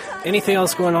 Anything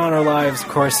else going on in our lives? Of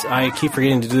course, I keep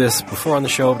forgetting to do this before on the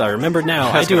show, but I remember now.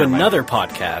 I do another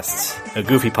podcast, a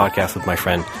goofy podcast with my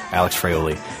friend Alex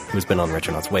Fraioli, who's been on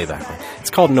Retronauts way back when. It's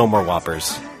called No More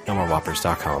Whoppers,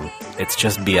 nomorewhoppers.com. It's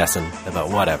just BSing about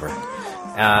whatever.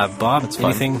 Bob, it's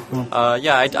anything?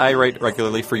 I write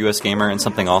regularly for US Gamer and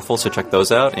Something Awful, so check those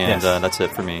out, and that's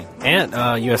it for me. And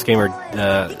US Gamer,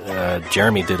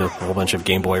 Jeremy did a whole bunch of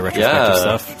Game Boy retrospective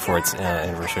stuff for its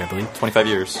anniversary, I believe. 25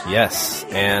 years. Yes,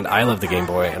 and I love the Game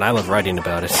Boy, and I love writing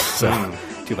about it, so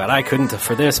too bad I couldn't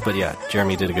for this, but yeah,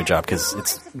 Jeremy did a good job, because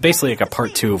it's basically like a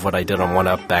part 2 of what I did on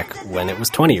 1UP back when it was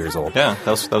 20 years old. Yeah,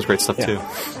 that was great stuff, too.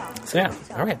 So yeah,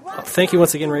 all right. Well, thank you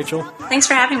once again, Rachel. Thanks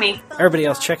for having me. Everybody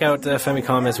else, check out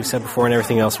Femicom, as we said before, and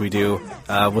everything else we do.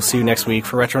 We'll see you next week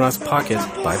for Retronauts Pocket.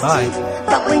 Bye-bye.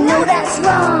 But we know that's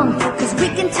wrong, 'cause we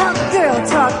can talk girl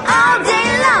talk.